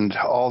mentioned,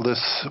 all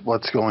this,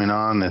 what's going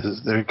on,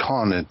 is they're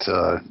calling it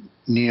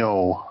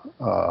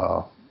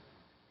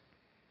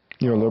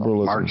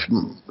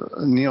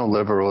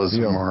neoliberalism.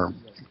 Yeah. Or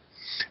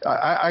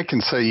I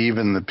can say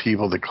even the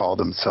people that call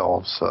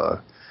themselves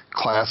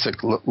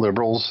classic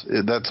liberals,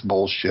 that's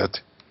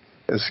bullshit.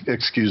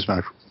 Excuse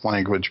my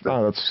language,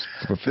 but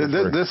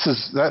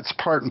that's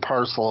part and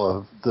parcel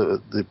of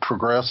the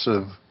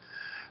progressive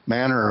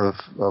manner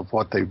of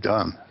what they've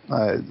done.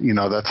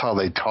 That's how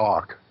they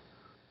talk.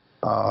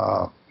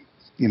 The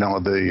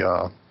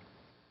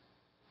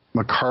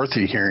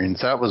McCarthy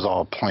hearings, that was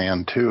all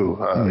planned too.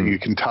 You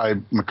can tie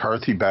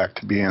McCarthy back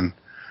to being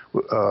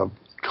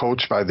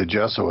coached by the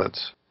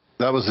Jesuits.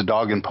 That was a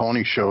dog and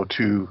pony show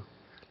to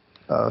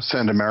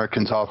send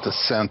Americans off the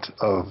scent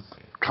of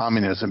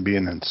communism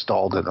being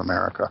installed in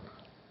America.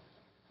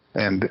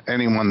 And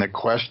anyone that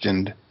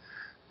questioned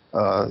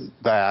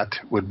that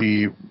would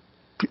be,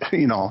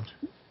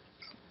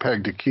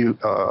 pegged a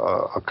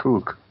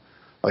kook,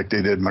 like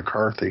they did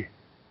McCarthy.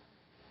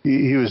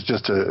 He was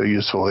just a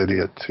useful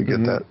idiot to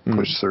get that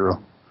pushed through,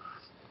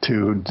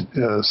 to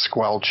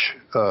squelch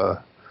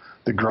the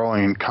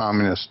growing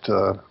communist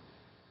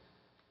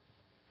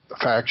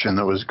faction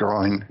that was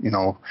growing,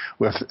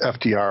 with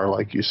FDR,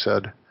 like you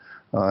said,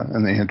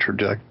 in the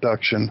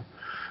introduction.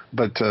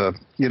 But,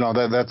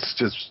 that's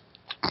just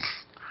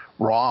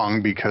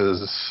wrong,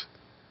 because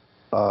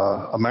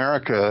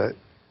America,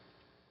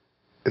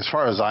 as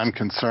far as I'm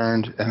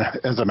concerned, and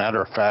as a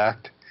matter of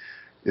fact,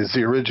 is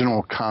the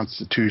original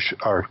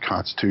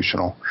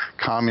constitutional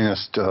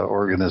communist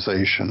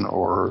organization,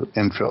 or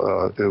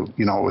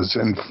was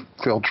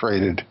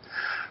infiltrated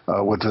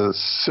with the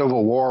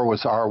Civil War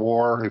was our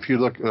war. If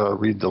you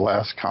read the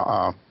last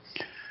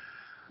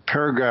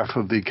paragraph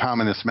of the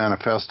Communist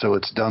Manifesto,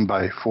 it's done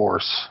by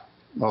force.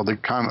 Well, the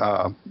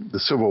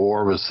Civil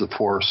War was the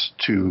force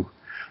to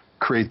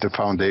create the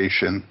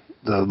foundation.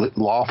 The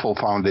lawful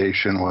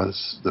foundation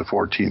was the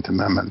 14th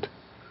Amendment.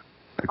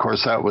 Of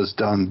course, that was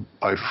done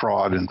by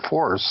fraud and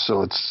force,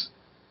 so it's,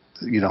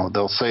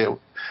 they'll say it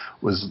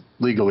was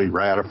legally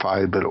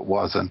ratified, but it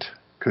wasn't,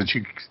 because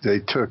they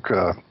took,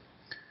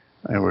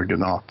 and we're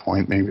getting off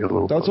point maybe a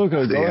little That's bit.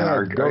 okay. The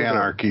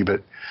anarchy,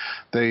 but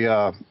they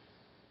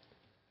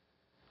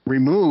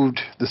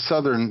removed the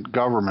southern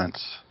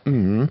governments.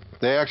 Mm-hmm.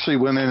 They actually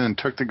went in and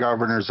took the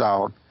governors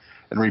out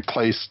and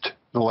replaced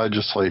the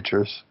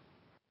legislatures,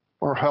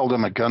 or held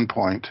them at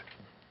gunpoint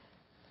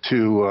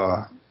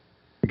to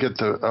get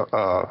the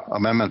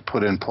amendment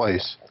put in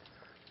place.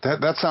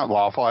 That's not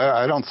lawful.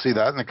 I don't see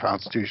that in the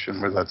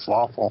Constitution where that's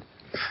lawful.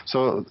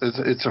 So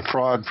it's a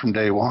fraud from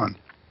day one.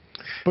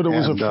 But it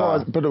was a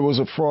fraud. But it was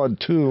a fraud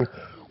too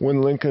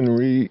when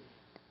Lincoln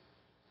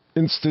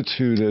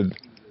reinstituted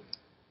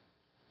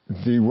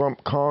the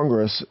Rump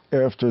Congress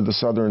after the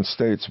Southern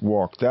states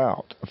walked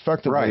out.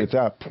 Effectively, right. At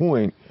that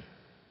point,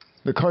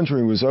 the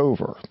country was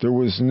over. There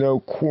was no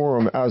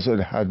quorum as it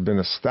had been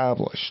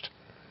established.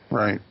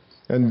 Right.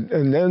 And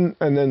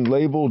then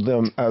labeled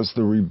them as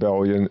the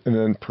rebellion, and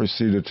then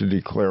proceeded to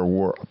declare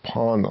war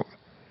upon them.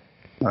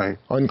 Right.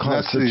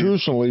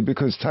 Unconstitutionally,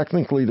 because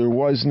technically there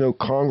was no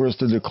Congress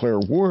to declare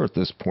war at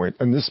this point.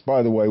 And this,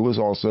 by the way, was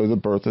also the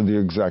birth of the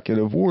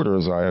executive order,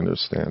 as I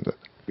understand it.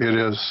 It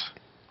is.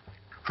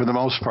 For the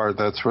most part,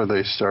 that's where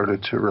they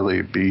started to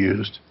really be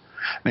used.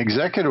 And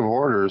executive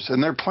orders,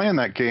 and they're playing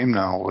that game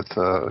now with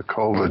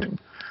COVID.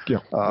 Yeah,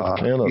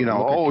 Canada,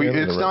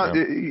 it's not.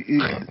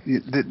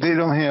 They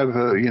don't have.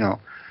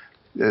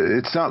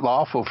 It's not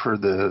lawful for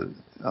the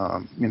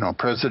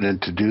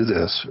president to do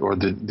this, or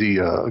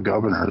the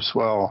governors.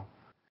 Well,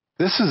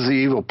 this is the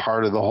evil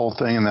part of the whole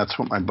thing, and that's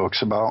what my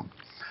book's about.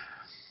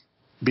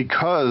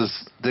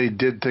 Because they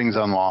did things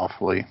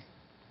unlawfully.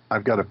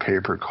 I've got a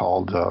paper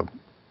called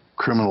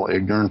Criminal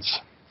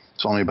Ignorance.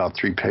 It's only about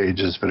 3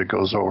 pages, but it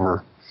goes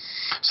over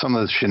some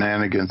of the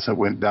shenanigans that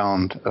went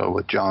down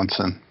with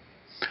Johnson.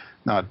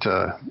 Not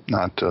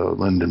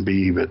Lyndon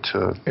B., but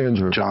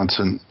Andrew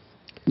Johnson.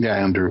 Yeah,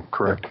 Andrew,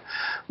 correct.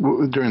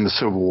 During the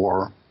Civil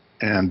War.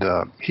 And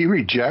he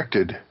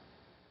rejected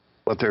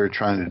what they were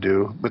trying to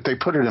do, but they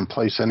put it in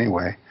place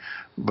anyway.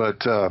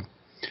 But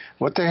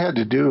what they had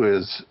to do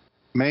is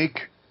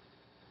make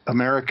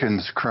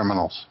Americans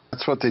criminals.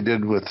 That's what they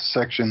did with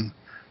Section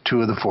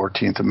 2 of the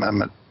 14th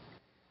Amendment.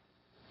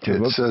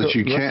 It says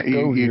you can't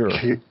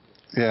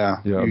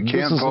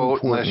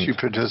vote unless you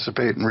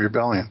participate in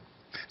rebellion.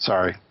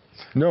 Sorry.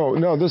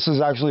 No, this is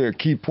actually a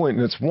key point,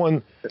 and it's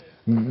one.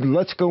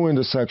 Let's go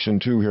into Section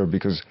 2 here,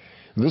 because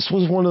this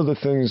was one of the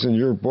things in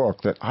your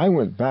book that I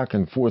went back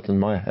and forth in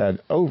my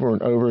head over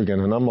and over again,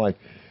 and I'm like,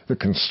 the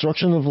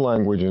construction of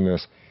language in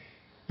this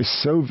is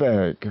so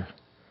vague.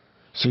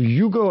 So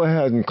you go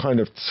ahead and kind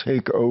of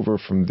take over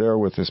from there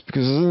with this,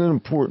 because it's an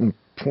important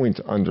point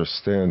to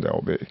understand,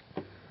 LB.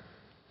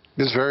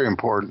 It's very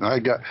important. I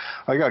got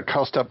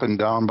cussed up and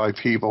down by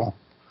people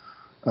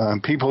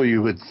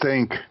you would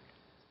think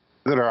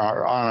that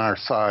are on our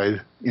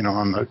side,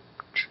 on the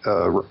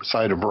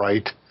side of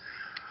right,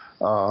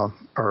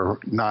 or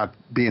not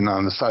being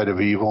on the side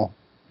of evil,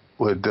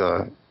 would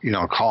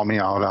call me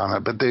out on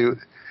it. But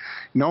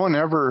no one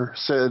ever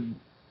said,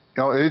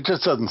 it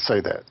just doesn't say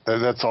that.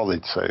 That's all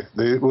they'd say.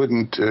 They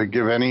wouldn't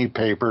give any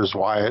papers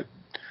why it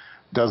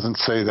doesn't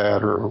say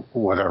that or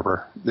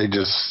whatever. They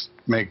just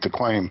make the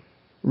claim.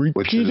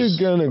 Repeat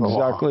again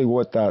exactly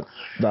what that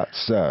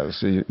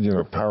says.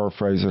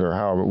 Paraphrase it or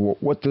however.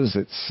 What does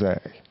it say?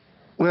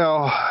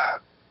 Well,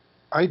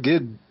 I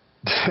did.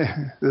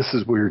 This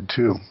is weird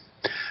too.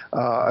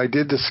 I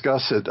did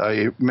discuss it.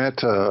 I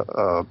met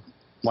a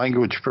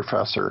language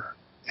professor,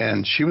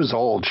 and she was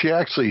old. She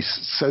actually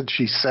said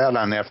she sat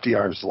on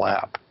FDR's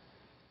lap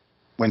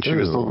when she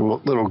was a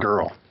little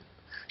girl.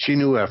 She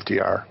knew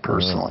FDR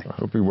personally. I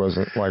hope he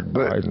wasn't like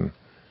Biden.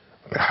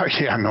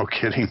 Yeah, no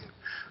kidding.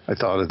 I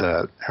thought of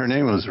that. Her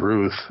name was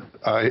Ruth.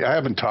 I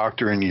haven't talked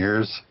to her in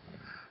years.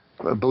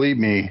 But believe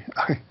me,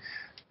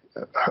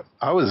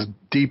 I was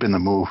deep in the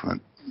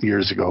movement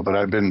years ago, but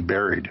I've been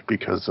buried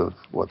because of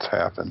what's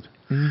happened.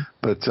 Mm-hmm.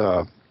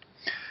 But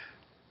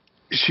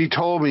she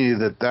told me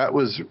that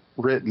was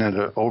written at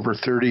an over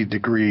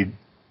 30-degree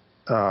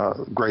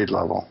grade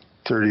level.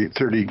 30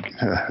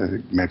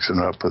 mixing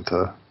it up with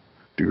the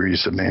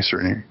degrees of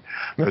masonry.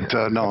 But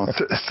no,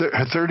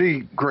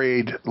 30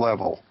 grade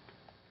level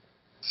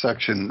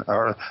section,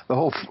 or the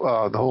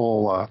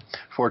whole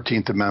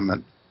 14th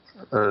Amendment,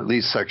 or at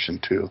least Section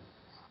 2.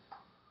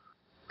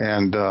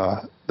 And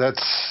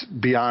that's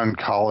beyond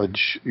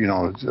college,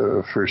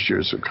 first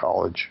years of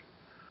college.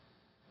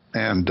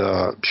 And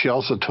she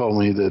also told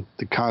me that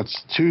the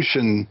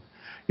Constitution,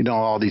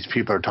 all these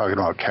people are talking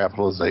about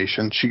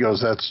capitalization. She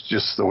goes, that's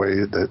just the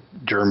way that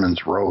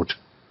Germans wrote.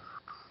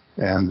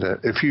 And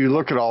if you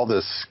look at all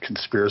this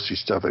conspiracy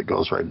stuff, it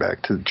goes right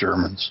back to the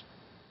Germans,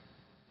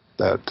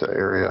 that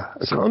area.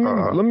 So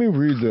let me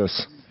read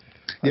this.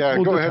 Yeah,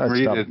 pulled go the ahead and text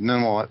read up. it, and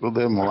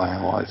then we'll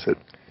analyze it.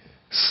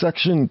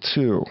 Section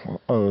 2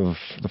 of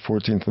the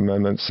 14th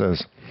Amendment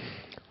says,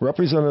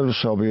 representatives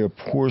shall be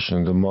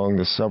apportioned among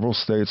the several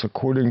states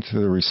according to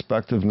their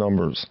respective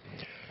numbers,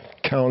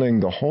 counting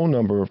the whole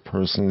number of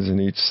persons in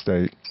each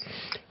state,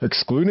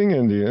 excluding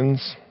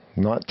Indians,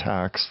 not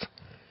taxed,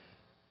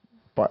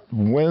 but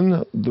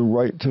when the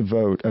right to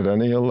vote at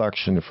any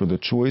election for the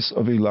choice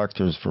of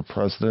electors for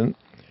President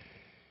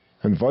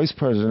and Vice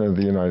President of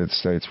the United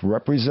States,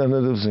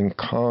 representatives in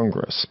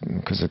Congress,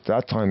 because at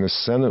that time the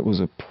Senate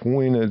was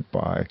appointed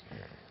by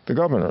the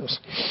governors.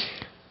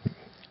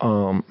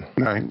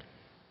 Right.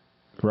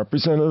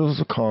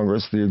 Representatives of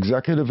Congress, the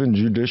executive and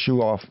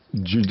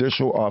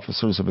judicial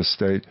officers of a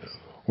state,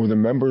 or the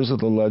members of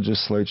the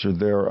legislature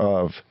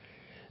thereof,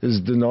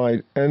 is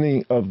denied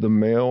any of the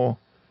male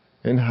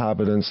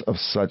inhabitants of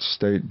such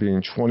state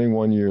being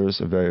 21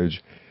 years of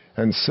age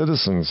and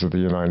citizens of the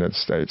United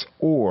States,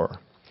 or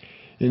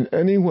in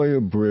any way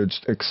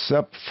abridged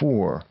except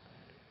for,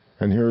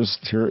 and here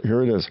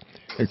it is,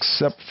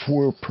 except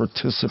for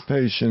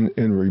participation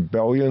in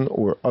rebellion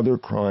or other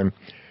crime,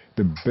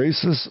 the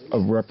basis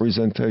of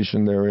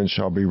representation therein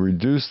shall be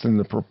reduced in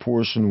the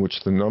proportion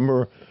which the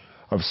number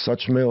of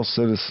such male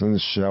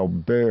citizens shall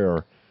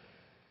bear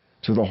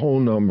to the whole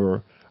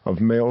number of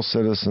male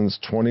citizens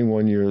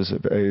 21 years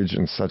of age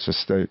in such a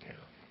state.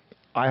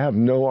 I have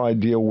no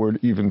idea where to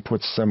even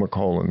put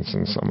semicolons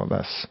in some of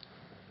this.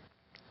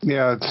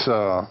 Yeah, it's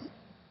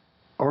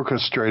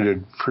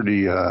orchestrated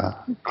pretty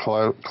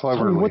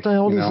cleverly. What the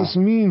hell does this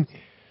mean?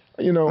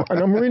 And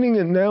I'm reading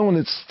it now, and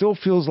it still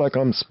feels like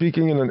I'm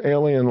speaking in an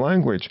alien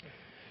language,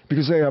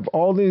 because they have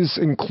all these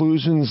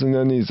inclusions and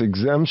then these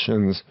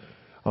exemptions.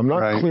 I'm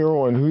not clear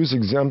on who's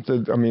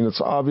exempted. I mean,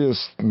 it's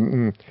obvious.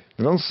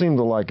 They don't seem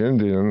to like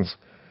Indians,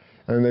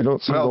 and they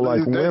don't seem to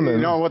like women.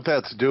 You know what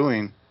that's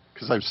doing?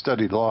 Because I've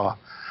studied law.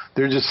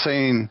 They're just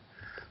saying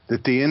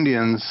that the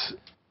Indians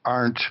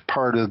aren't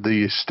part of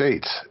the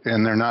states,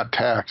 and they're not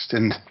taxed.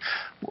 And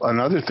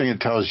another thing it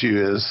tells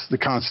you is the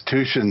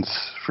Constitution's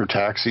for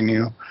taxing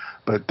you,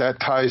 but that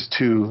ties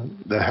to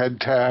the head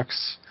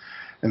tax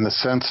and the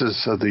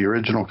census of the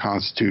original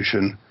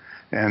Constitution.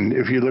 And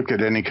if you look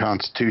at any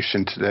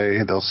Constitution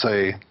today, they'll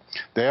say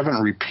they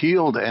haven't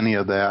repealed any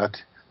of that.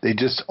 They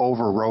just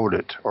overrode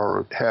it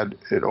or had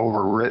it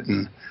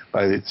overwritten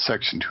by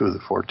Section 2 of the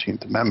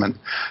 14th Amendment.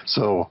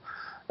 So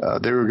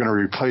they were going to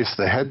replace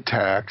the head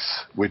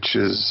tax, which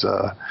is,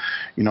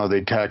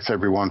 they tax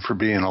everyone for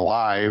being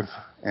alive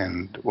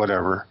and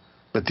whatever.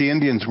 But the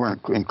Indians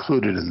weren't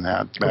included in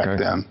that back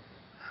then.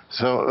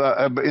 So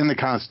in the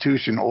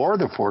Constitution or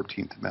the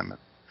 14th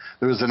Amendment,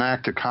 there was an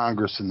act of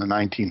Congress in the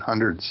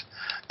 1900s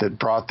that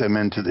brought them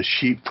into the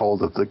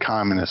sheepfold of the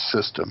communist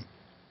system.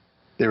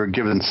 They were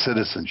given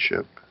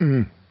citizenship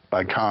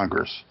by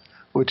Congress,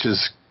 which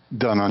is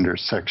done under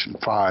Section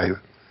 5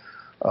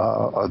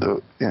 of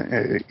the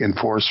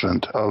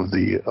enforcement of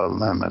the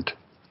amendment.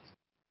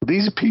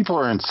 These people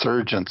are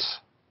insurgents.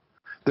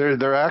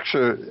 They're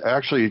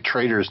actually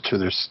traitors to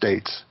their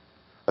states.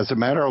 As a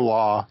matter of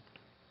law,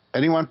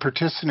 anyone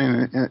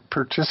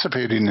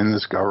participating in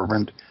this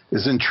government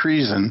is in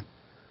treason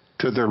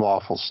to their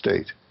lawful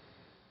state.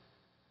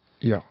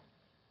 Yeah.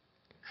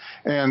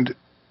 And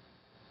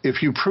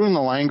if you prune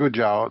the language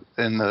out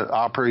in the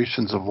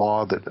operations of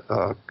law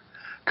that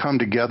come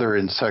together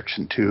in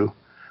Section 2,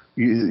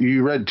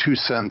 you read two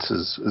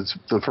sentences. It's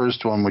the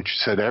first one, which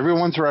said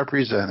everyone's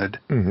represented.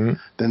 Then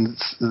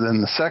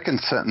the second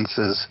sentence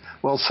is,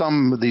 well,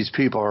 some of these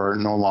people are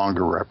no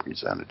longer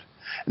represented.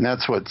 And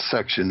that's what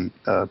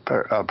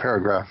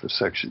paragraph of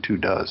Section 2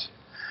 does.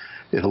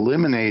 It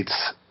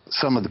eliminates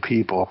some of the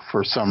people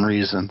for some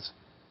reasons.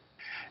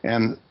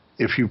 And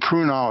if you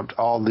prune out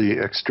all the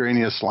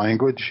extraneous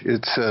language,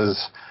 it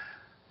says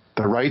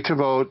the right to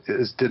vote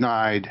is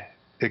denied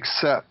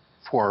except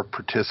for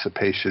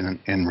participation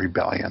in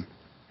rebellion.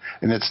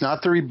 And it's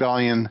not the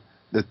rebellion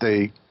that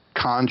they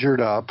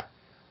conjured up,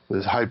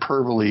 this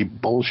hyperbole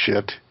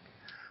bullshit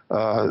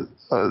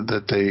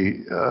that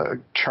they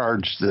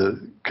charged the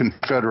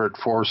Confederate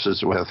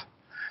forces with.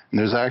 And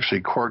there's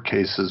actually court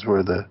cases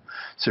where the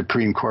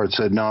Supreme Court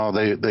said, no,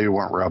 they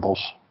weren't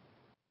rebels.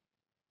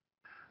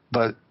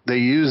 But they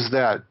used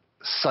that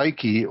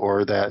psyche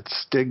or that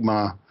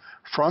stigma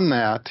from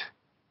that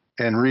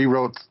and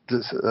rewrote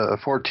the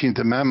 14th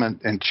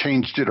Amendment and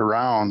changed it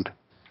around.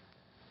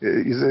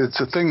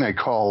 It's a thing they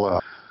call,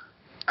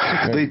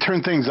 they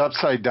turn things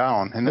upside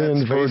down. And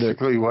that's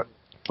basically what,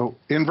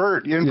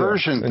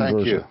 inversion,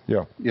 thank you.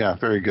 Yeah,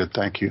 very good,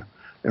 thank you.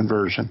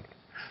 Inversion.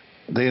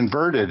 They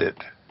inverted it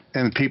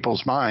in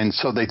people's minds,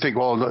 so they think,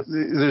 well,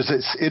 there's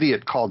this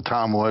idiot called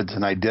Tom Woods,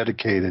 and I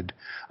dedicated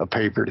a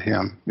paper to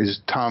him. He's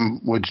Tom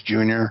Woods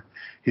Jr.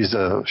 He's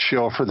a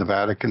shill for the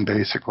Vatican,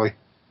 basically.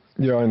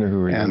 Yeah, I know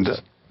who he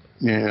is.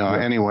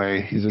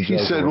 Anyway, he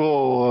said,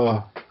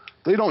 well,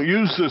 they don't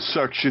use this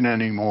section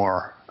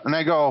anymore. And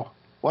I go,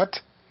 what?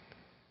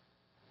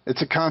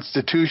 It's a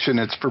constitution.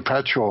 It's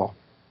perpetual.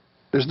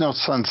 There's no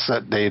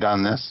sunset date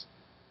on this.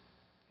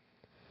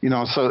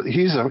 So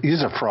he's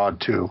a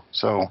fraud too.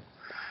 So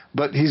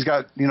But he's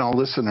got,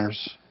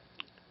 listeners.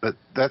 But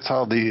that's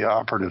how the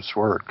operatives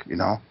work,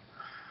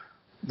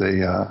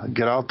 They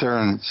get out there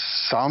and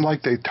sound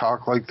like they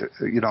talk like,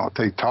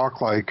 they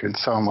talk like and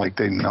sound like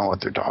they know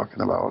what they're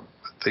talking about.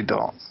 But they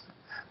don't.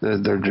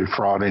 They're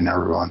defrauding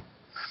everyone.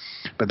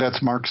 But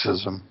that's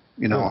Marxism,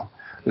 Yeah.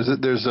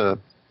 There's a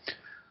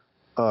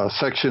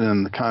section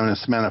in the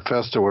Communist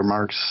Manifesto where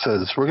Marx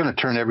says, we're going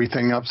to turn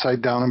everything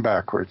upside down and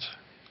backwards.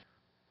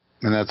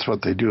 And that's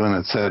what they do, and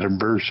it's that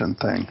inversion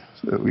thing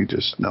that we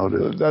just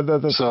noted.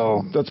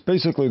 That's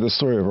basically the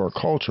story of our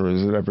culture,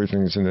 is that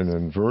everything's in an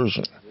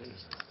inversion.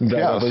 That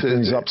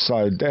everything's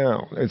upside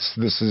down.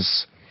 This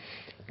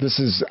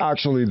is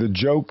actually the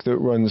joke that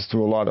runs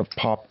through a lot of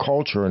pop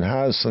culture and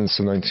has since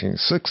the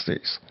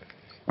 1960s.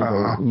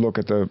 Look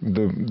at the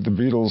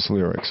Beatles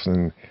lyrics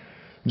and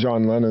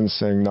John Lennon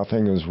saying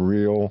nothing is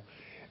real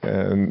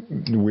and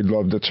we'd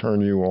love to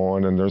turn you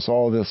on, and there's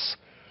all this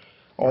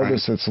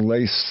that's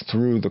laced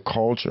through the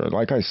culture.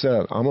 Like I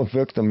said, I'm a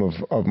victim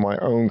of my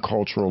own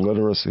cultural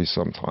literacy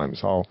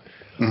sometimes. I'll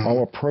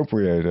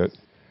appropriate it,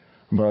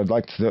 but I'd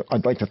like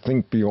to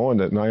think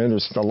beyond it. And I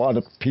understand a lot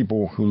of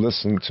people who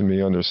listen to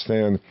me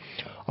understand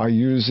I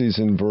use these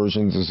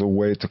inversions as a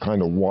way to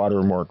kind of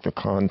watermark the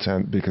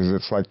content, because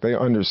it's like they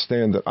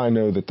understand that I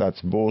know that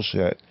that's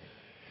bullshit,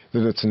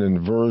 that it's an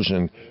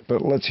inversion,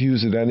 but let's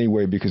use it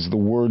anyway because the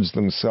words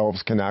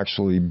themselves can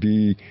actually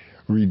be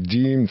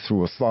redeemed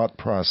through a thought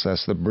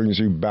process that brings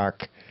you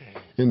back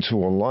into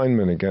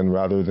alignment again,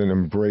 rather than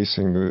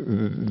embracing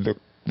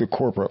the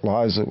corporate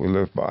lies that we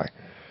live by.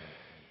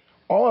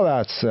 All of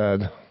that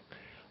said,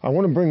 I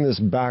want to bring this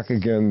back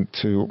again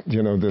to,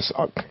 this,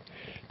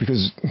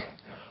 because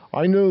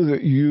I know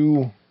that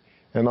you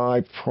and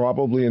I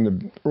probably in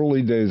the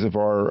early days of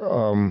our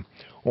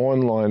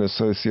online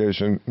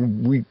association,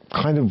 we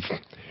kind of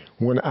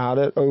went at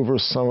it over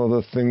some of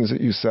the things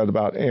that you said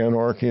about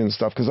anarchy and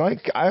stuff, because I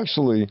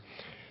actually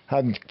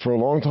had for a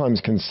long time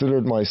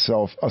considered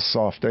myself a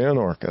soft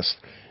anarchist,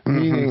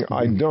 meaning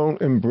I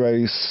don't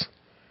embrace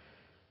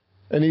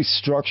any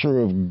structure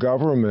of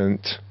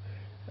government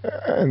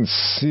and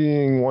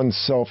seeing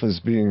oneself as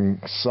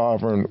being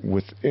sovereign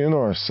within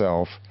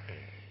ourself.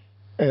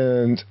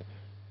 And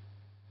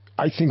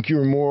I think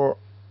you're more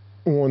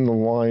on the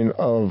line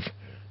of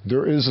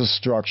there is a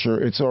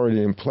structure, it's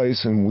already in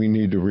place, and we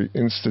need to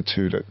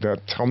reinstitute it.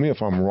 Tell me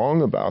if I'm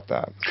wrong about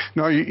that.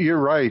 No,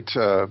 you're right.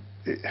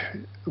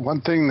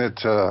 One thing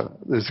that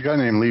there's a guy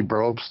named Lee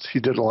Brobst. He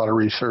did a lot of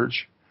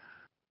research,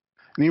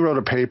 and he wrote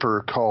a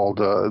paper called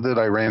that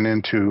I ran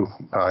into,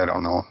 I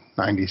don't know,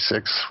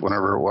 96,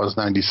 whenever it was,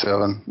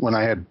 97, when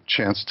I had a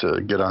chance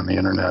to get on the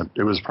internet.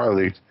 It was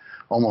probably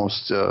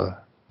almost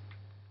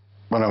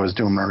when I was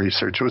doing my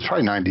research. It was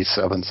probably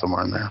 97,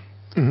 somewhere in there.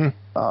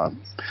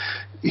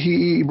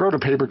 He wrote a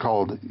paper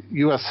called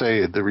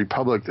USA, the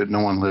Republic That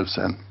No One Lives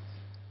In.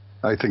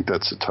 I think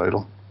that's the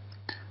title.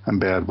 I'm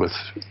bad with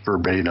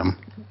verbatim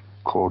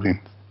quoting.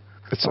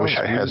 I wish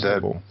I had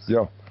that.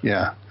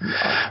 Yeah.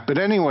 But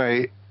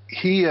anyway,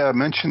 he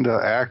mentioned an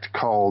act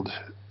called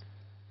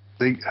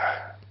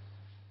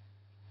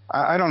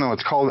I don't know.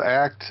 It's called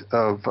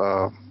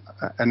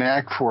an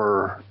act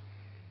for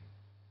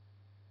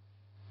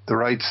the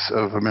rights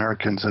of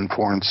Americans in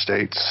foreign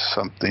states,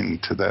 something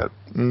to that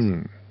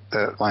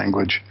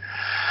language.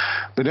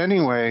 But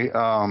anyway,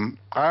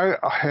 I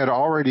had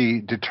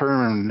already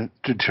determined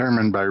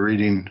by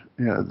reading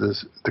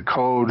the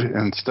code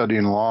and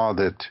studying law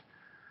that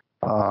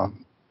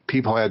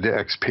people had to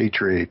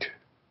expatriate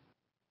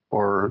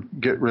or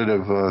get rid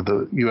of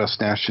the U.S.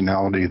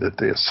 nationality that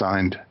they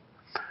assigned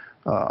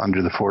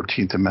under the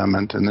 14th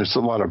Amendment. And there's a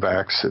lot of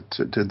acts that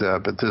did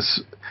that. But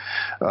this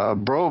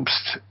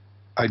Brobst,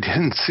 I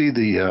didn't see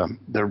the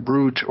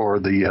root or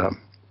the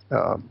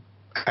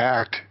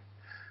act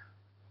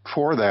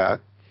for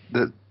that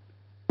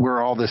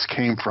where all this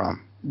came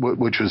from,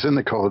 which was in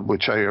the code,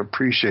 which I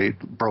appreciate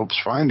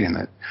Brobst finding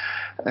it.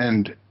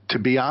 And to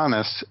be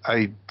honest,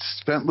 I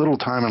spent little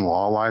time in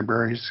law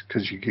libraries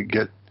because you could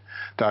get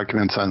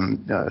documents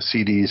on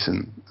CDs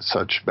and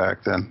such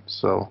back then.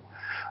 So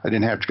I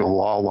didn't have to go to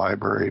law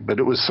library. But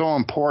it was so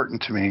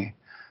important to me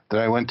that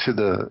I went to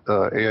the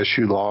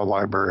ASU Law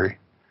Library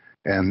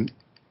and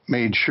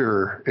made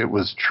sure it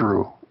was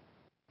true.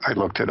 I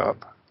looked it up.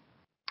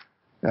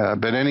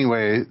 But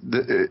anyway,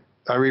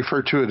 I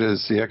refer to it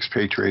as the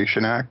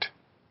Expatriation Act.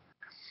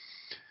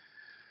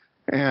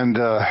 And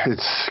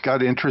it's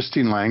got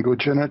interesting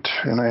language in it,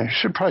 and I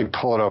should probably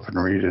pull it up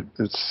and read it.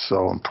 It's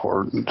so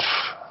important.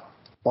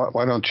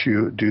 Why don't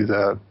you do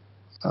that?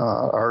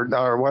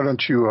 Or why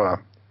don't you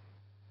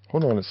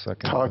hold on a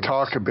second.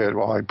 Talk a bit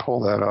while I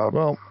pull that up.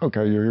 Well,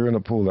 okay, you're going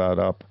to pull that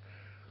up.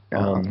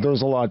 Yeah.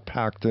 There's a lot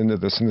packed into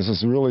this, and this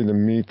is really the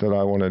meat that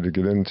I wanted to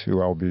get into,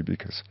 LB,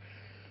 because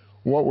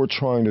what we're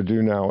trying to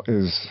do now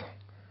is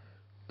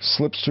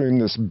slipstream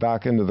this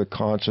back into the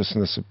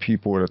consciousness of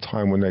people at a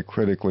time when they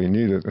critically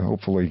need it, and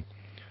hopefully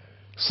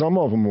some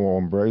of them will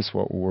embrace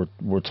what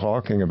we're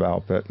talking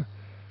about. But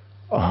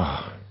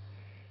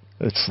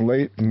it's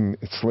late in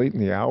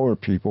the hour,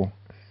 people.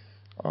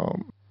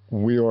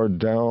 we are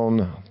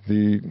down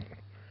the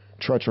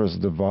treacherous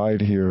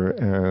divide here,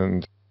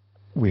 and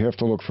we have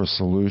to look for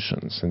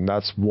solutions, and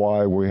that's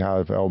why we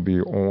have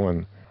LB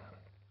on.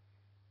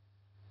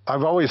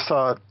 I've always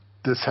thought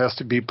this has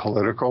to be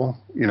political.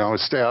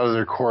 Stay out of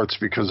their courts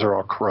because they're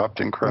all corrupt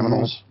and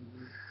criminals.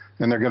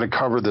 And they're going to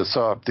cover this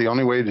up. The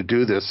only way to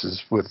do this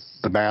is with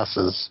the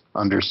masses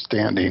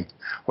understanding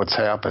what's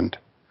happened.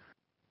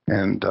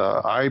 And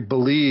I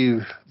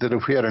believe that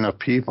if we had enough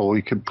people,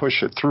 we could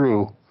push it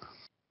through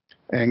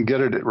and get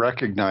it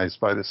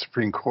recognized by the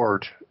Supreme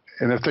Court.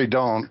 And if they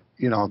don't,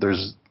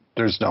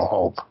 there's no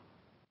hope.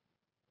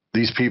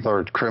 These people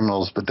are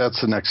criminals, but that's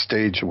the next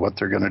stage of what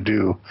they're going to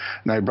do.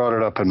 And I brought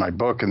it up in my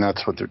book, and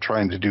that's what they're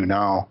trying to do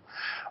now.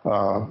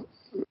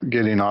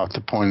 Getting off the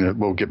point that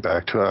we'll get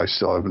back to it. I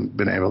still haven't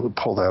been able to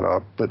pull that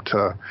up. But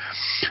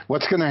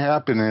what's going to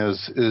happen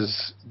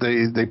is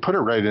they put it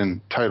right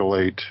in Title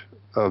 8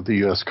 of the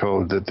U.S.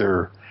 Code that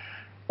they're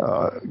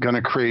going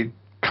to create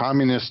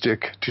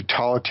communistic,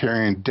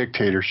 totalitarian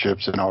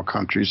dictatorships in all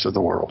countries of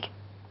the world.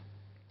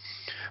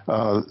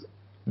 The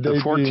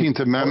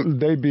 14th Amendment...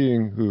 They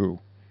being who?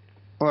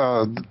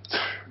 Well,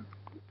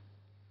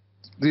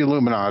 the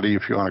Illuminati,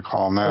 if you want to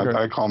call them that. Okay.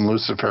 I call them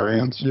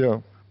Luciferians. Yeah.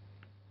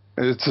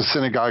 It's a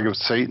synagogue of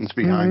Satan's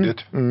behind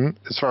it,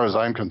 as far as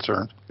I'm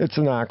concerned. It's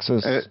an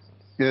axis.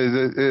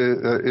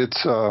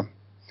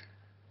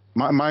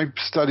 My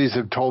studies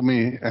have told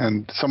me,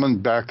 and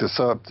someone backed this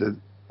up that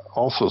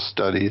also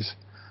studies,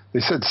 they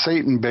said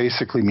Satan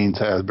basically means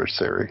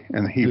adversary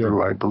in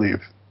Hebrew, I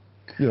believe.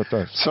 Yeah, it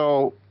does.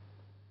 So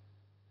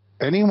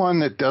anyone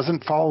that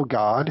doesn't follow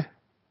God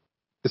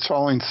is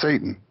following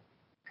Satan.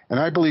 And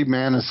I believe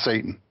man is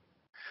Satan.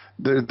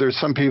 There's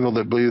some people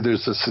that believe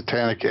there's a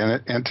satanic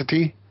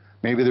entity.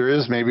 Maybe there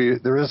is, maybe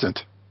there isn't.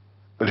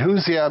 But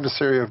who's the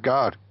adversary of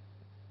God?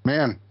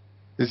 Man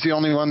is the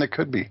only one that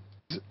could be.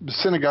 The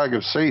synagogue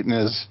of Satan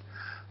is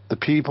the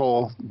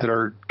people that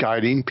are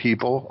guiding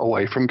people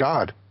away from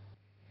God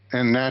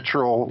and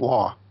natural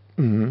law.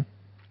 Mm-hmm.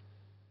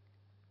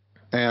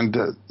 And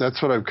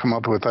that's what I've come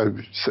up with.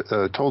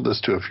 I've told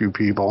this to a few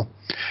people.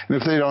 And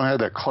if they don't have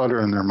that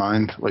clutter in their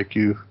mind, like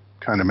you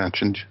kind of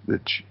mentioned,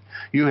 that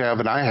you have,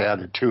 and I had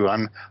it too.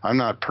 I'm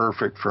not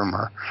perfect from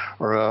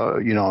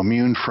or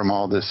immune from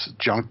all this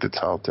junk that's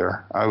out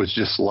there. I was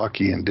just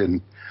lucky and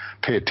didn't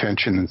pay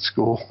attention in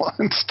school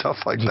and stuff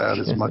like that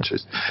as much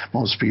as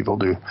most people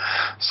do.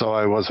 So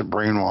I wasn't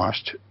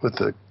brainwashed with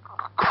the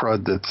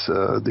crud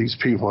that these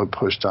people have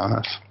pushed on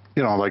us.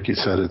 Like you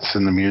said, it's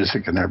in the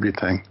music and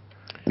everything.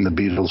 And the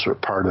Beatles were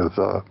part of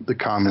the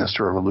communist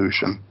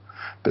revolution,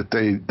 but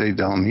they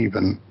don't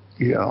even,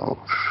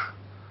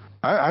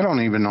 I don't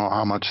even know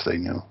how much they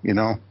knew,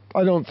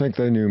 I don't think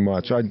they knew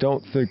much. I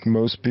don't think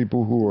most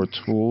people who are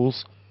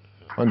tools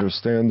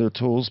understand their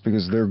tools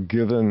because they're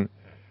given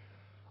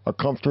a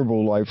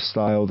comfortable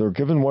lifestyle. They're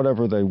given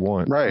whatever they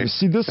want. Right. You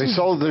see,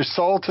 sold their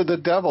soul to the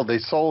devil. They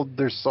sold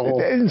their soul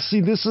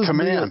to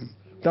man.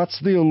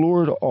 That's the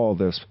allure to all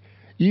this.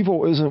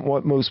 Evil isn't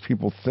what most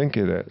people think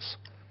it is.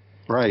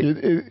 Right.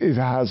 It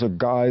has a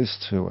guise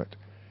to it.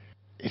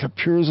 It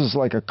appears as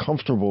like a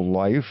comfortable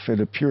life. It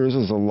appears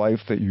as a life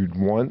that you'd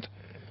want.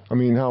 I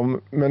mean,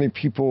 how many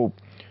people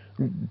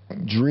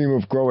dream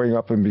of growing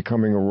up and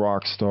becoming a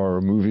rock star or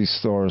a movie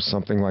star or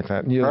something like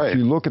that. And if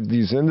you look at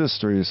these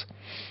industries,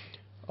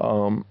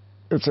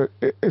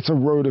 it's a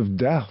road of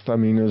death. I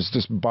mean, there's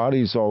just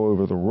bodies all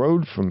over the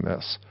road from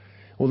this.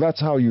 Well,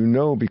 that's how you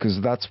know, because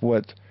that's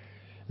what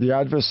the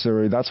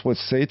adversary, that's what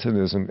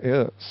Satanism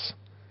is.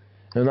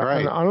 And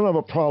I don't have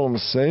a problem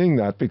saying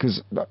that,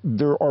 because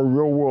there are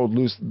real world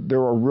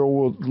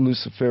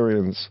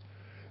Luciferians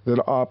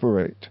that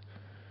operate.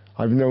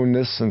 I've known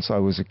this since I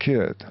was a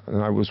kid,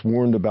 and I was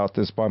warned about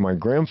this by my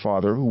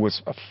grandfather, who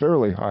was a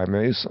fairly high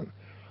Mason,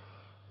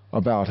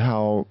 about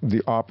how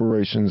the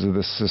operations of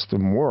this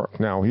system work.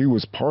 Now, he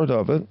was part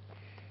of it.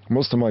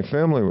 Most of my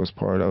family was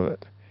part of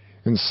it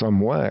in some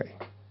way.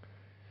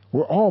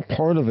 We're all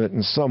part of it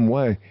in some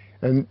way,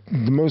 and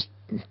the most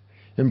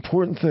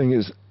important thing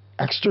is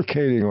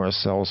extricating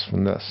ourselves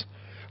from this.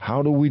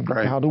 How do we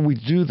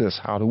do this?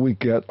 How do we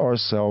get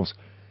ourselves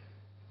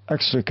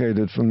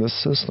extricated from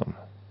this system?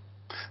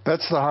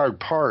 That's the hard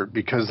part,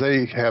 because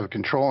they have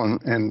control,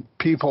 and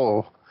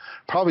people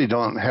probably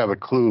don't have a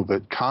clue,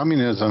 but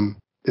communism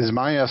is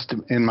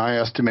in my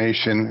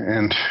estimation,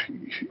 and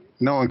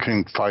no one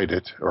can fight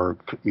it or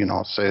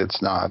say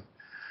it's not,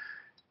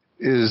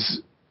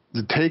 is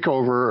the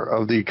takeover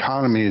of the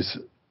economies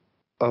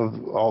of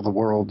all the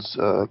world's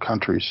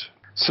countries.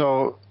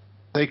 So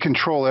they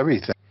control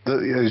everything.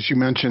 As you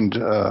mentioned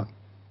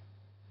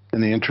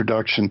in the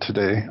introduction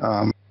today,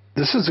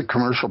 this is a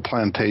commercial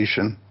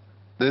plantation.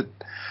 That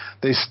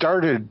they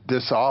started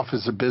this off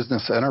as a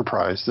business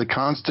enterprise. The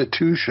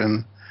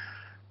Constitution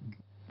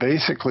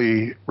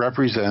basically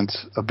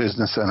represents a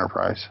business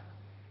enterprise.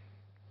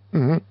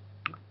 Mm-hmm.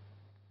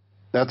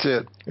 That's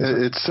it.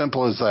 It's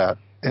simple as that.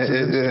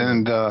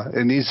 And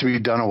it needs to be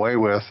done away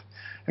with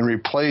and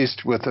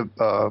replaced with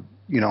a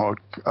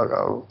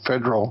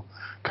federal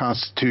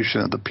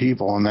constitution of the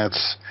people. And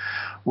that's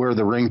where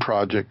the Ring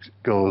Project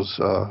goes,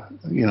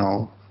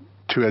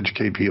 to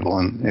educate people,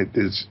 and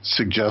it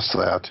suggests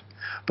that.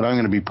 But I'm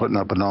going to be putting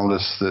up a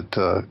notice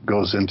that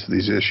goes into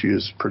these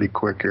issues pretty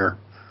quick here,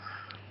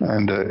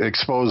 and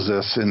expose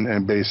this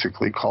and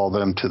basically call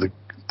them to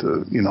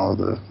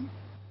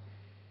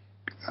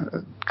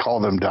call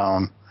them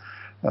down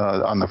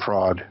on the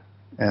fraud,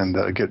 and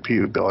get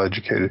people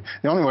educated.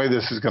 The only way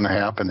this is going to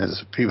happen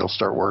is if people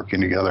start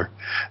working together,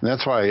 and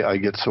that's why I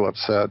get so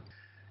upset.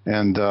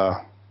 And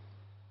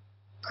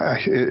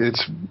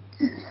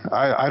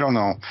I don't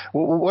know.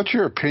 What's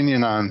your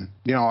opinion on,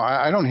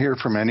 I don't hear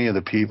from any of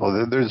the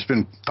people. There's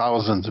been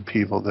thousands of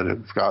people that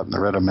have gotten the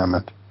Red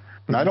Amendment,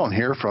 and I don't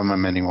hear from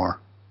them anymore.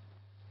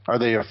 Are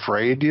they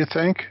afraid, do you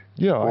think?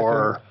 Yeah,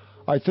 or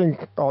I think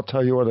I'll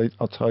tell you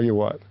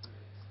what.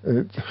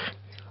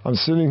 I'm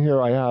sitting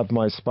here, I have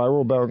my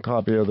spiral-bound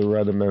copy of the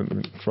Red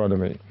Amendment in front of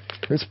me.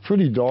 It's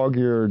pretty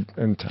dog-eared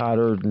and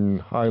tattered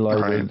and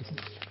highlighted,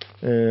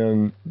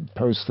 and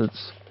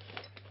Post-its.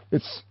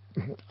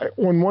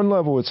 On one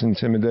level, it's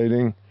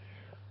intimidating.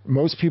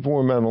 Most people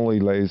are mentally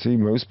lazy.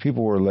 Most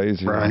people are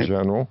lazy in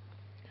general.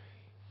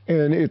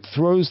 And it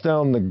throws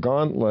down the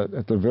gauntlet,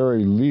 at the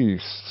very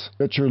least,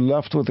 that you're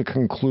left with the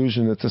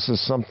conclusion that this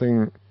is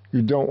something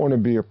you don't want to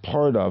be a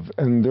part of.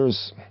 And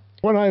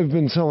what I've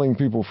been telling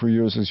people for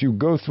years is you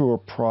go through a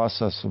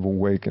process of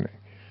awakening.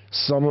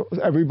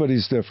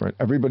 Everybody's different.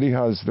 Everybody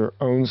has their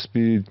own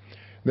speed.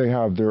 They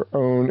have their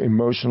own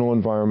emotional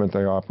environment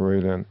they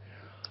operate in.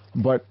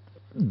 But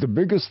the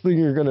biggest thing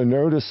you're going to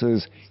notice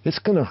is it's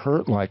going to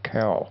hurt like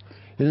hell.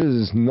 It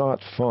is not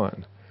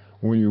fun.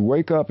 When you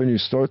wake up and you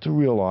start to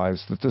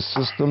realize that the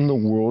system, the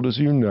world as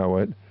you know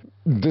it,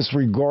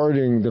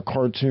 disregarding the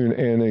cartoon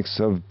antics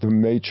of The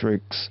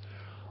Matrix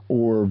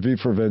or V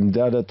for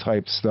Vendetta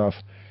type stuff,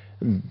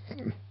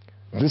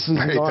 this is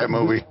not that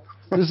movie.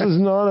 This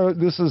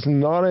is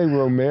not a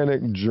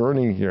romantic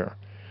journey here.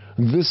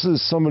 This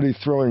is somebody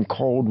throwing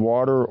cold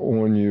water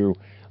on you,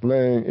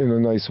 laying in a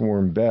nice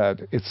warm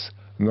bed. It's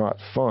not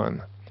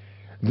fun.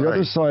 The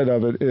other side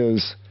of it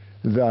is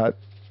that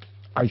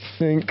I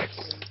think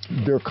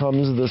there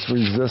comes this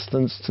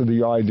resistance to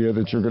the idea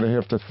that you're going to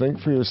have to think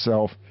for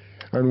yourself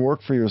and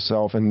work for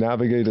yourself and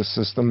navigate a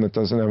system that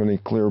doesn't have any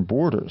clear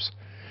borders.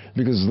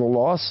 Because the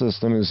law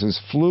system is as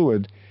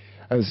fluid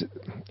as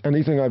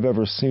anything I've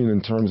ever seen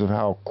in terms of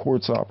how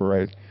courts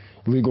operate,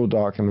 legal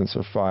documents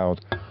are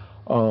filed.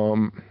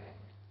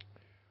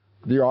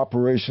 The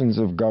operations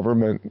of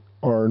government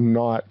are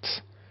not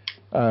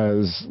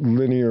as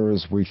linear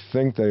as we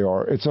think they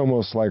are. It's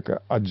almost like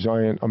a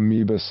giant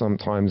amoeba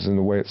sometimes in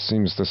the way it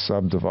seems to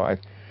subdivide.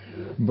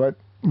 But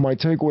my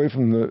takeaway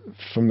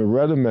from the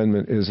Red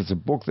Amendment is it's a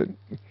book that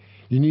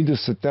you need to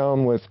sit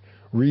down with,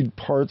 read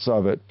parts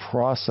of it,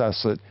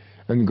 process it,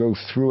 and go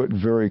through it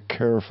very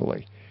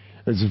carefully.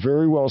 It's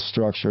very well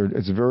structured,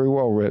 it's very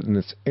well written,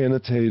 it's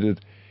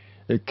annotated,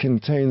 it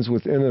contains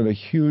within it a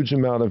huge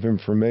amount of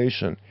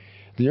information.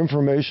 The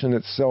information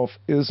itself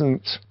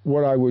isn't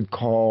what I would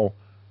call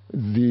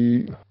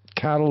the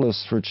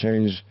catalyst for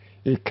change.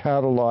 It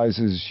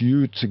catalyzes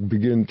you to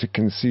begin to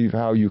conceive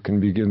how you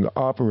can begin to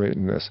operate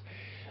in this.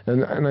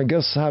 And I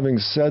guess having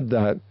said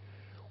that,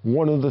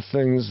 one of the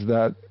things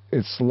that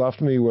it's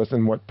left me with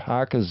and what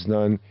PAC has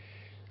done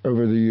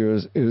over the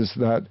years is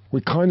that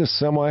we kind of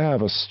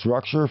have a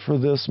structure for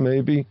this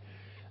maybe,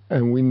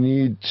 and we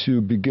need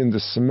to begin to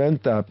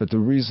cement that. But the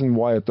reason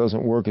why it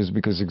doesn't work is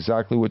because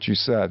exactly what you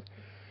said.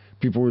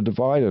 People are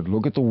divided.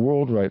 Look at the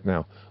world right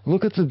now.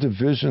 Look at the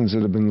divisions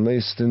that have been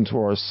laced into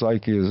our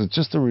psyche as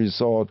just a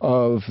result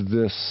of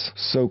this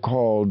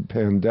so-called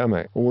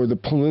pandemic, or the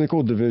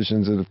political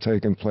divisions that have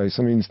taken place.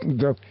 I mean,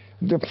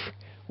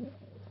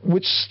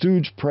 which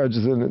stooge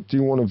president do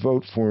you want to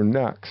vote for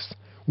next?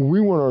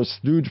 We want our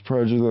stooge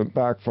president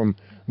back from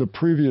the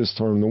previous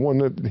term, the one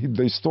that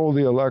they stole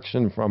the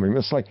election from him.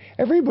 It's like,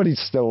 everybody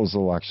steals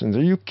elections.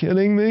 Are you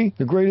kidding me?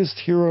 The greatest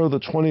hero of the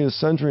 20th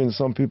century in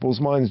some people's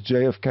minds,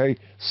 JFK,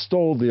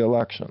 stole the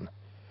election.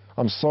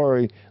 I'm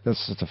sorry,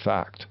 that's just a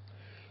fact.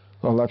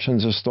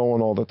 Elections are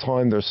stolen all the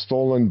time. They're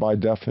stolen by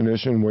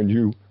definition when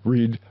you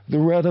read the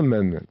Red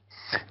Amendment.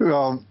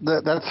 Well,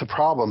 that's the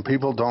problem.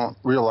 People don't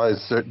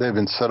realize that they've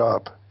been set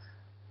up.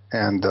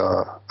 And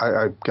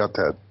I've got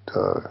that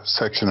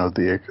section of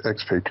the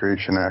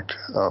Expatriation Act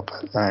up.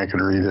 I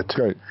can read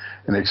it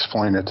and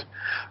explain it.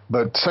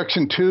 But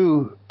Section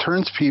 2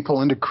 turns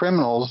people into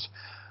criminals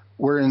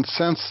where, in a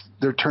sense,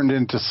 they're turned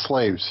into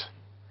slaves.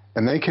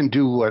 And they can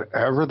do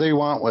whatever they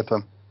want with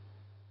them,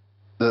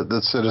 the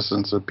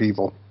citizens of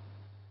people.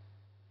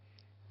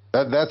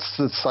 That's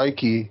the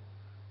psyche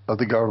of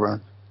the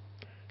government.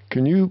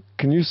 Can you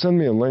send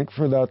me a link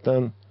for that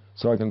then,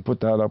 so I can put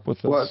that up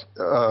with this?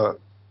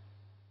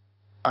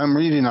 I'm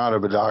reading out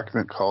of a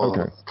document called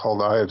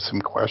I Have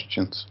Some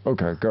Questions.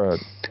 Okay, go ahead.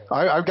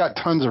 I've got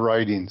tons of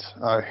writings.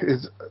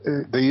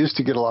 They used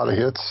to get a lot of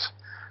hits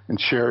and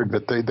shared,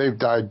 but they've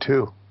died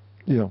too.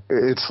 Yeah.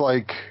 It's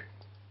like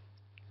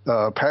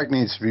PAC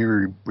needs to be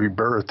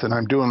rebirthed, and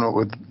I'm doing it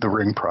with the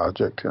Ring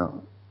Project.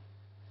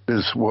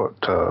 Is what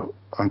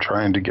I'm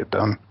trying to get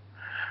done.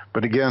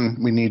 But again,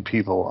 we need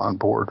people on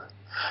board.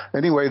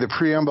 Anyway, the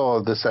preamble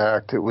of this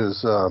act, it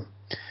was,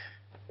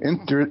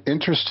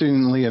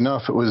 interestingly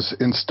enough, it was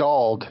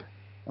installed,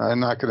 I'm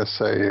not going to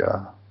say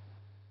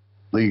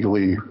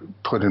legally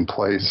put in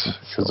place,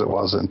 because it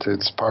wasn't.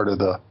 It's part of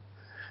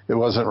it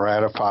wasn't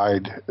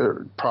ratified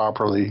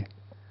properly.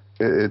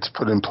 It's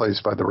put in place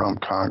by the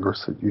Rump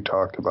Congress that you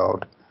talked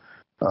about.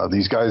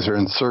 These guys are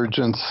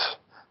insurgents.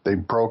 They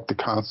broke the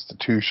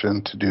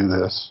Constitution to do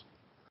this.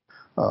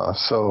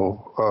 That's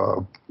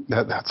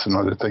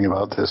another thing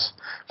about this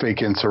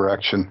fake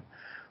insurrection.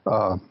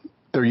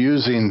 They're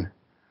using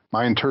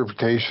my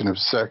interpretation of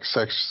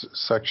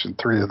Section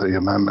 3 of the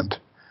amendment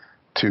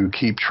to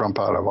keep Trump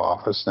out of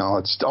office. Now,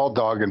 it's all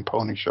dog and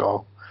pony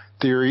show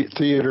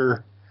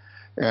theater.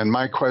 And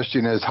my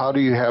question is, how do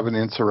you have an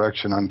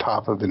insurrection on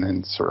top of an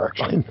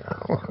insurrection? I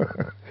know.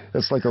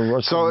 It's like a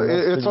Russian. So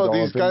it's all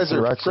these guys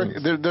are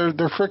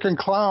they're freaking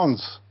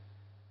clowns.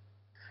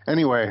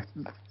 Anyway,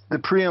 the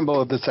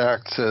preamble of this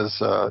act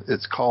says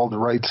it's called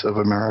Rights of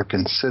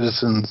American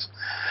Citizens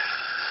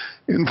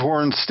in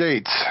Foreign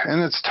States,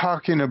 and it's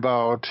talking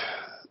about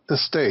the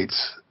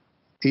states.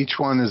 Each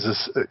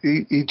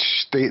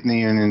state in the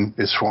Union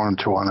is foreign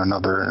to one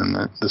another,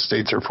 and the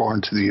states are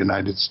foreign to the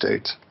United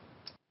States.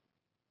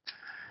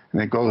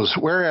 And it goes,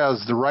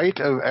 whereas the right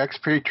of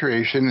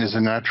expatriation is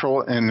a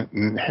natural and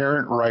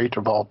inherent right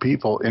of all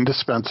people,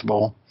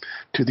 indispensable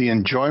to the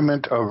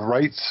enjoyment of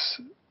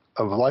rights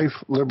of life,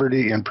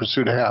 liberty, and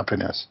pursuit of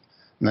happiness.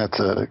 And that's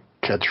a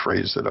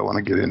catchphrase that I want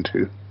to get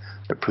into.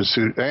 The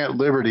pursuit,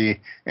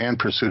 liberty and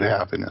pursuit of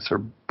happiness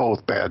are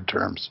both bad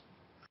terms.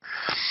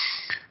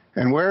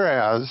 And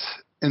whereas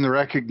in the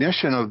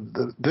recognition of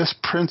this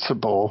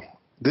principle,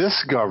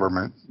 this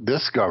government,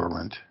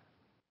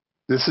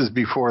 this is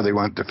before they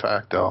went de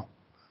facto,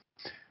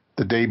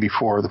 the day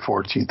before the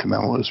 14th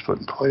Amendment was put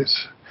in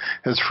place,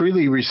 has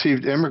freely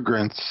received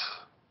immigrants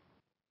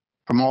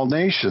from all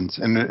nations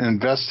and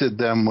invested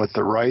them with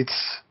the rights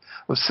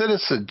of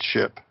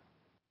citizenship.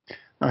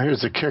 Now,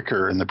 here's a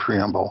kicker in the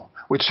preamble,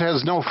 which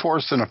has no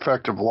force and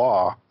effect of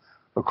law,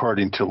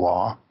 according to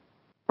law,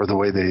 or the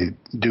way they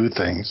do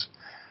things,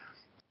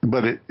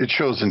 but it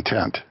shows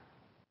intent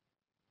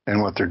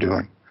in what they're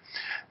doing.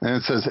 And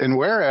it says, and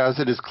whereas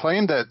it is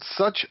claimed that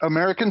such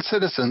American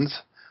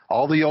citizens,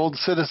 all the old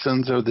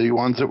citizens are the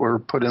ones that were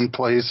put in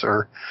place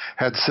or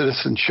had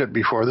citizenship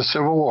before the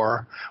Civil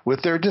War,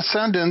 with their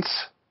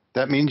descendants,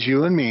 that means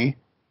you and me,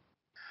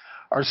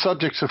 are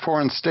subjects of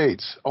foreign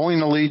states, owing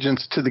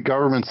allegiance to the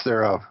governments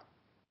thereof.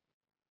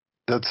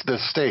 That's the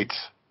states.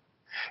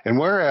 And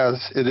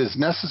whereas it is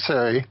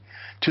necessary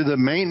to the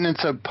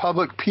maintenance of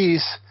public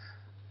peace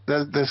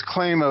that this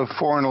claim of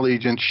foreign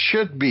allegiance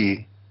should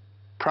be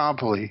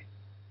promptly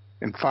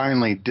and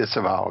finally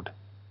disavowed.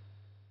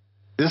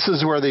 This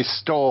is where they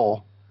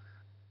stole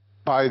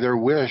by their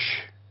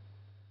wish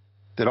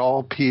that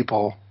all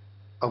people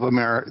of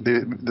America,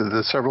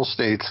 the several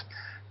states,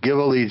 give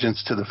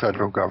allegiance to the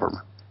federal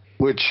government,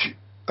 which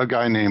a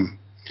guy named,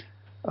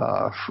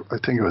 I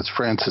think it was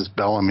Francis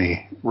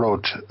Bellamy,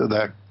 wrote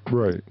that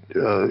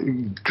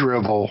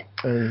drivel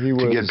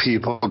to get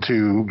people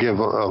to give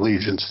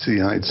allegiance to the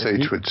United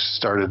States, which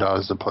started out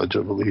as the Pledge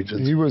of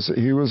Allegiance. He was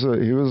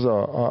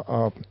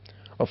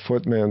a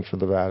footman for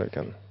the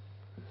Vatican.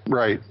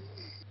 Right.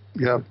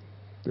 Yep.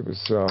 It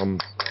was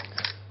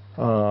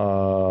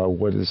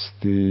what is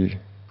the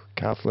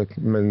Catholic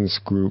men's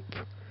group?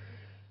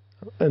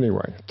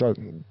 Anyway.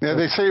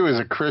 They say he was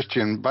a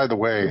Christian, by the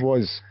way. He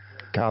was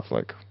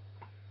Catholic.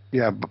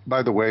 Yeah,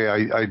 by the way,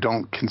 I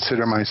don't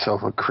consider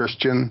myself a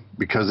Christian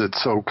because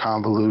it's so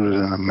convoluted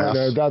and a mess.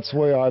 No, that's the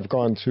way I've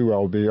gone too,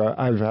 LB.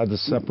 I've had to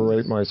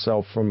separate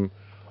myself from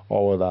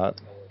all of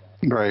that.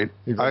 Right.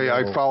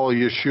 I follow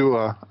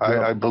Yeshua.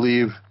 Yeah. I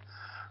believe,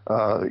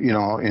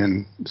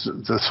 in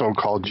the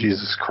so-called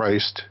Jesus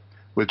Christ,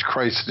 which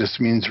Christ just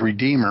means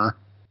Redeemer.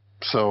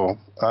 So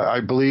I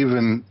believe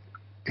in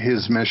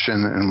his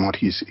mission and what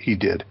he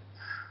did.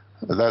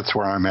 That's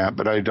where I'm at,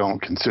 but I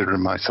don't consider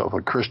myself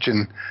a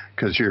Christian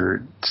because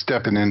you're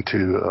stepping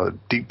into a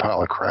deep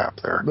pile of crap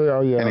there.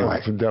 Yeah,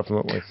 anyway.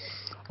 Definitely.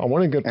 I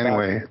want to get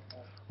back.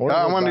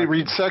 I want to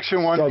read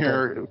Section 1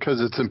 here because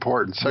it's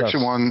important.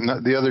 Section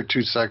 1, the other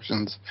two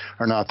sections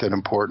are not that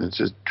important. It's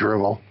just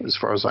drivel as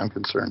far as I'm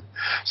concerned.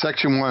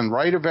 Section 1,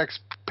 right of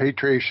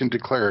expatriation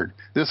declared.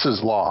 This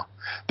is law.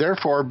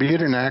 Therefore, be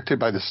it enacted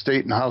by the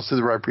State and House of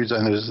the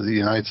Representatives of the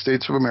United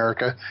States of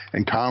America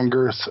and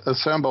Congress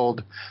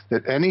assembled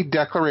that any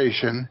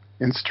declaration,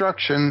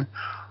 instruction,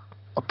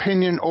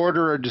 opinion,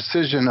 order, or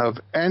decision of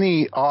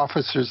any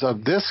officers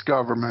of this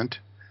government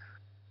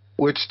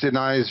which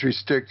denies,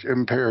 restricts,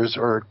 impairs,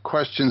 or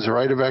questions the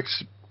right of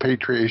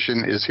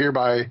expatriation is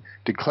hereby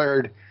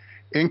declared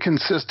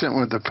inconsistent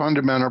with the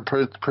fundamental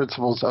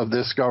principles of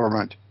this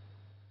government.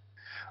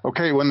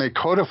 Okay, when they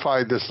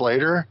codified this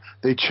later,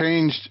 they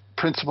changed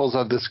principles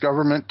of this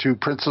government to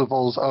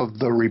principles of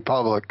the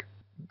Republic.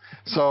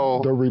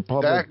 So the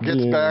Republic that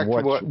gets back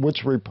to what...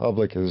 Which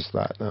Republic is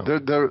that now?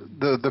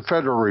 The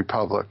Federal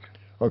Republic.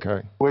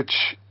 Okay.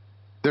 Which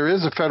There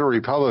is a federal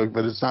republic,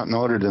 but it's not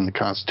noted in the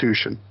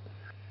Constitution.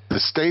 The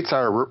states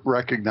are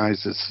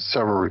recognized as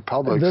several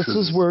republics. This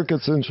is where it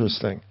gets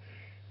interesting,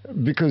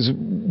 because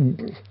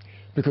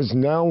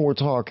now we're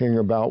talking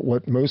about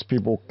what most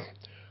people.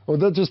 Well,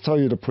 they'll just tell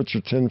you to put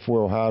your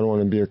tinfoil hat on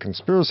and be a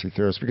conspiracy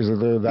theorist because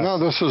they're that. No,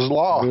 this is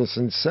law.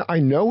 I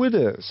know it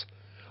is.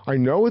 I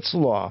know it's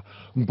law,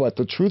 but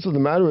the truth of the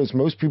matter is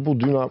most people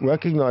do not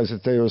recognize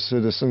that they are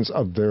citizens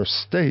of their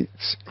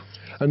states.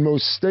 And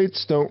most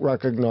states don't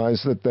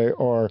recognize that they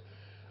are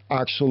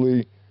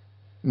actually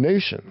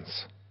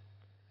nations.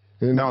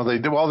 No, they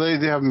do. Well, they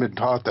haven't been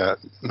taught that.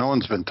 No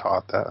one's been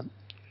taught that.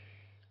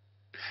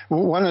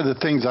 Well, one of the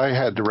things I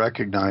had to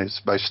recognize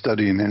by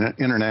studying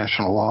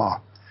international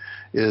law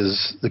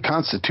is the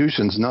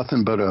Constitution's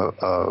nothing but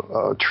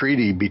a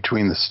treaty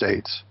between the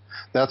states.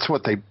 That's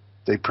what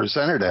they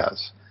present it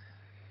as.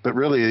 But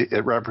really,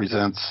 it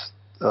represents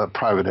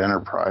private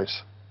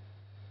enterprise.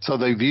 So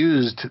they've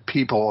used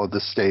people of the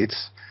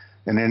states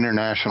and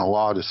international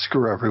law to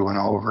screw everyone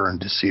over and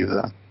deceive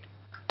them,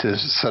 to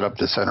set up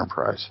this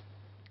enterprise.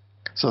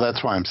 So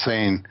that's why I'm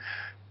saying,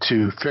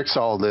 to fix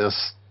all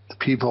this,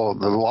 the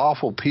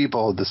lawful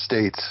people of the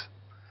states,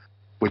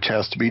 which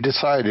has to be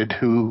decided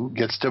who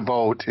gets to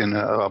vote in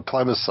a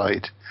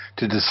plebiscite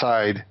to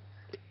decide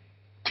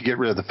to get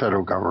rid of the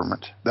federal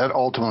government. That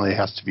ultimately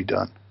has to be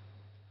done.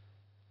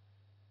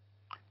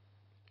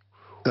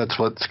 That's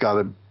what's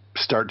got to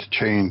start to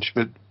change.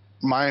 But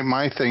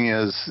my thing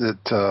is that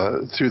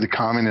through the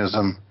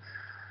communism,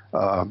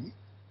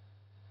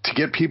 to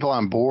get people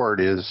on board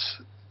is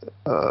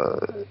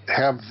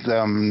have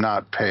them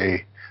not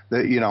pay.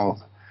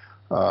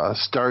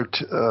 Start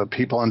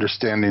people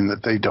understanding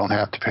that they don't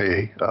have to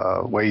pay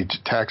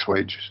tax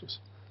wages,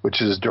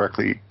 which is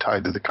directly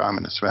tied to the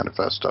Communist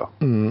Manifesto.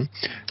 Mm-hmm.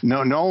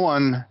 No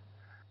one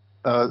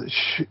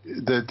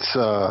that's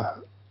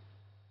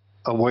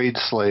a wage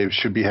slave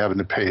should be having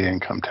to pay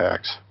income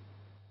tax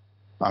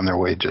on their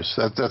wages.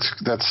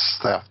 That's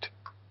theft.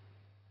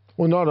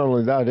 Well, not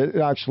only that, it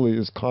actually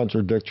is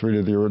contradictory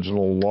to the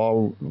original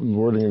law,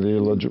 wording of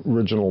the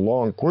original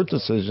law and court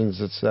decisions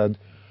that said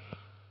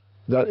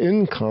that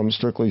income,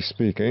 strictly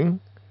speaking,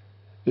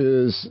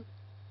 is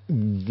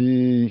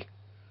the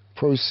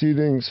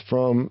proceedings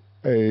from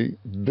a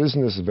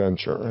business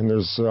venture, and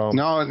there's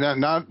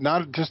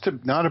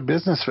not a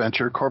business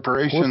venture.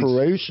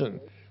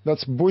 Corporation.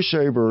 That's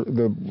Bush-Aber.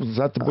 Was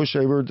that the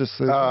Bush-Aber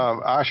decision?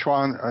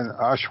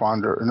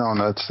 Ashwander. No,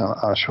 that's not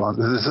Ashwander.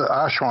 This is the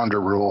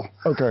Ashwander rule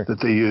that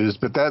they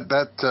used, but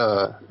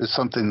that is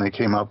something they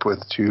came up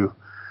with to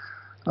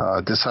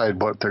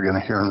decide what they're going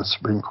to hear in the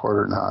Supreme Court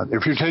or not.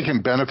 If you're taking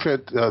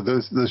benefit,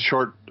 the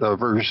short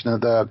version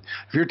of that,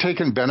 if you're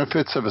taking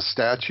benefits of a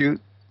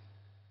statute,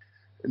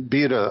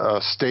 be it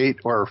a state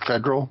or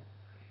federal,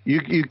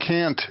 you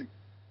can't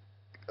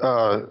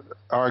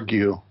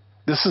argue.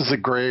 This is the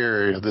gray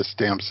area of this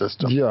damn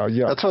system. Yeah.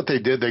 That's what they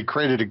did. They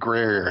created a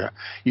gray area.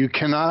 You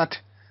cannot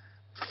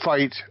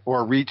fight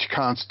or reach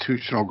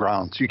constitutional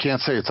grounds. You can't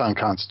say it's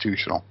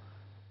unconstitutional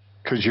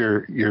because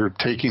you're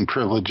taking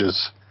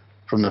privileges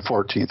from the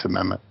 14th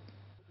Amendment.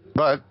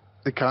 But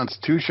the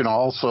Constitution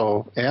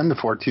also, and the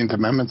 14th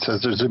Amendment,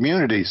 says there's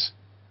immunities,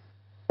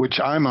 which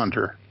I'm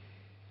under.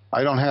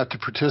 I don't have to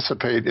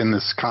participate in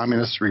this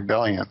communist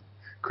rebellion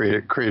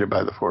created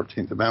by the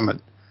 14th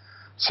Amendment.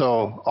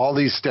 So all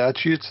these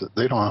statutes,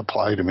 they don't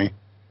apply to me.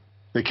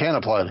 They can't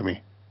apply to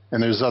me.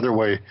 And there's other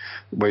ways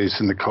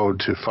in the code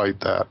to fight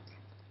that.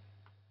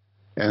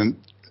 And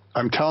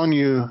I'm telling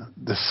you,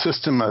 the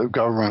system of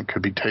government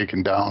could be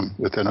taken down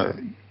within a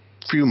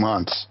few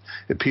months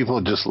if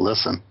people just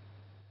listen.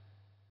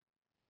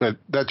 But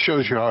that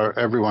shows you how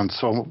everyone's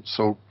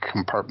so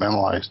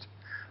compartmentalized,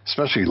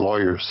 especially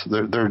lawyers.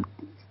 They're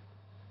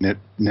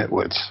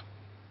nitwits.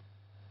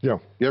 Yeah.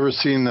 You ever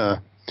seen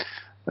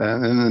in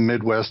the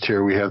Midwest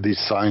here, we have these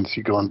signs.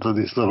 You go into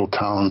these little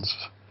towns.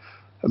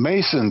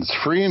 Masons,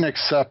 free and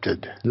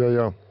accepted.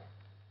 Yeah.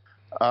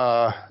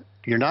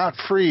 You're not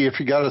free if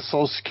you got a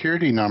Social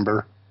Security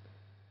number,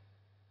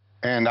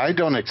 and I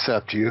don't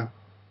accept you.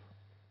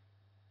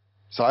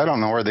 So I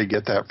don't know where they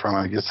get that from.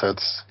 I guess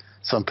that's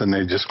something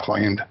they just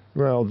claimed.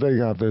 Well, they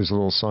got those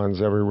little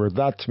signs everywhere.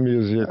 That, to me,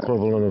 is the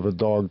equivalent of a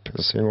dog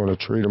pissing on a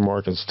tree to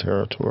mark its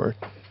territory.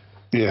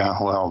 Yeah,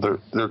 well,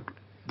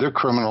 they're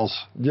criminals.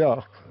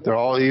 Yeah. They're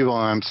all evil,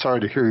 and I'm sorry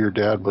to hear your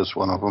dad was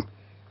one of them.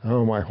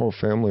 Oh, my whole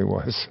family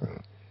was.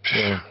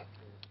 Yeah.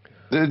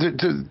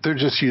 They're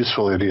just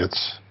useful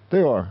idiots.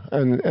 They are,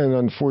 and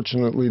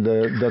unfortunately,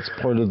 that's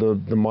part of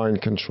the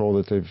mind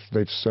control that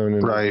they've sown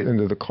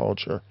into the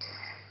culture.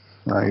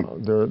 Right.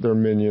 Their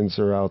minions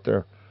are out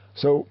there.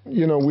 So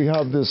we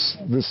have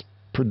this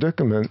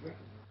predicament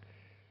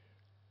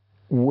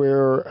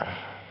where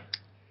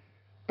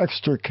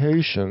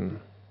extrication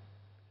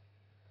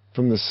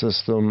from the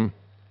system.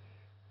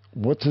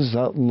 What does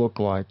that look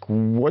like?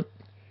 What,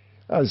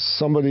 as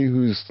somebody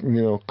who's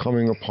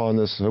coming upon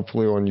this,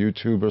 hopefully on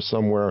YouTube or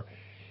somewhere,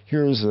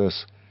 hears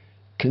this,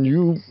 can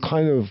you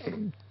kind of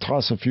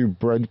toss a few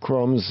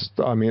breadcrumbs?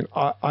 I mean,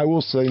 I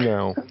will say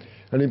now,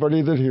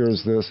 anybody that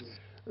hears this,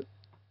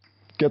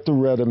 get the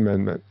Red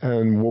Amendment,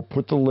 and we'll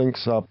put the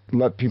links up,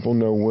 let people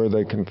know where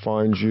they can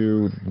find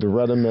you, the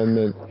Red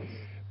Amendment,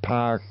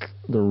 PAC,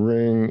 the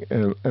Ring,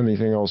 and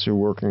anything else you're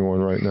working on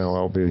right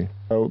now, LB.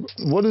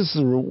 What is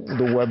the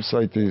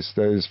website these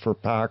days for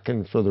PAC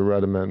and for the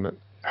Red Amendment?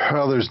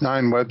 Well, there's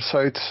 9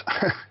 websites,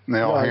 and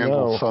they all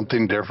handle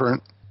something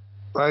different.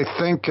 I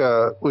think,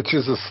 which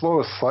is the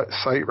slowest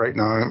site right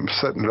now, I'm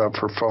setting it up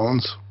for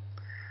phones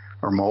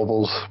or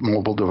mobile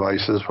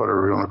devices,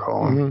 whatever you want to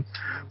call them. Mm-hmm.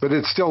 But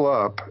it's still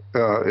up.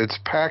 It's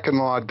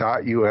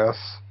pacandlaw.us.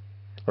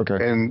 Okay.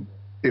 And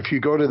if you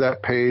go to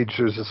that page,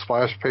 there's a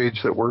splash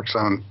page that works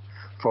on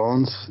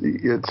phones.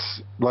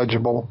 It's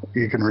legible.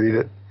 You can read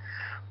it.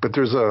 But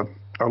there's a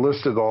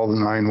list of all the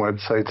 9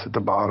 websites at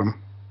the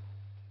bottom.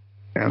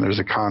 And there's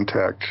a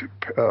contact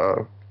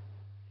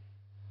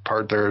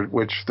part there,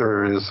 which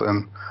there is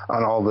on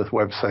all the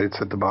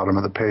websites at the bottom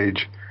of the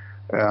page.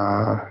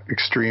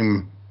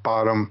 Extreme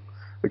bottom,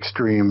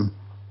 extreme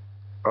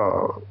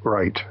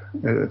right.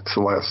 It's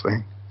the last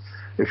thing.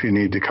 If you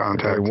need to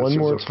contact us. One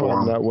more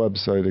time, that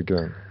website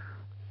again.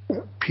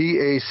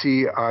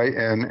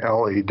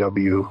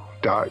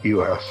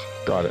 PACINLAW.us.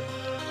 Got it.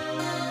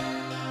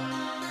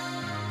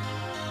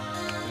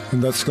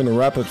 And that's going to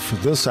wrap it for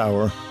this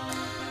hour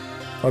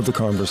of the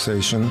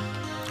conversation.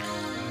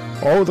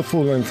 All of the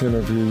full-length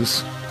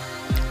interviews,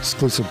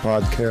 exclusive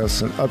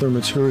podcasts, and other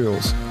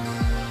materials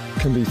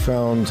can be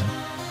found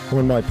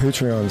on my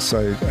Patreon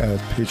site at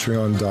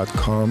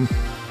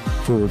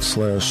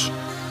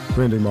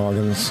patreon.com/Randy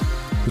Moggins.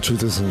 The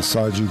truth is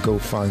inside you. Go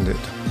find it.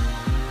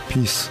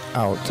 Peace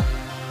out.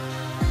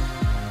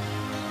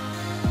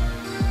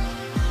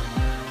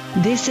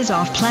 This is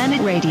Off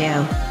Planet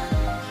Radio.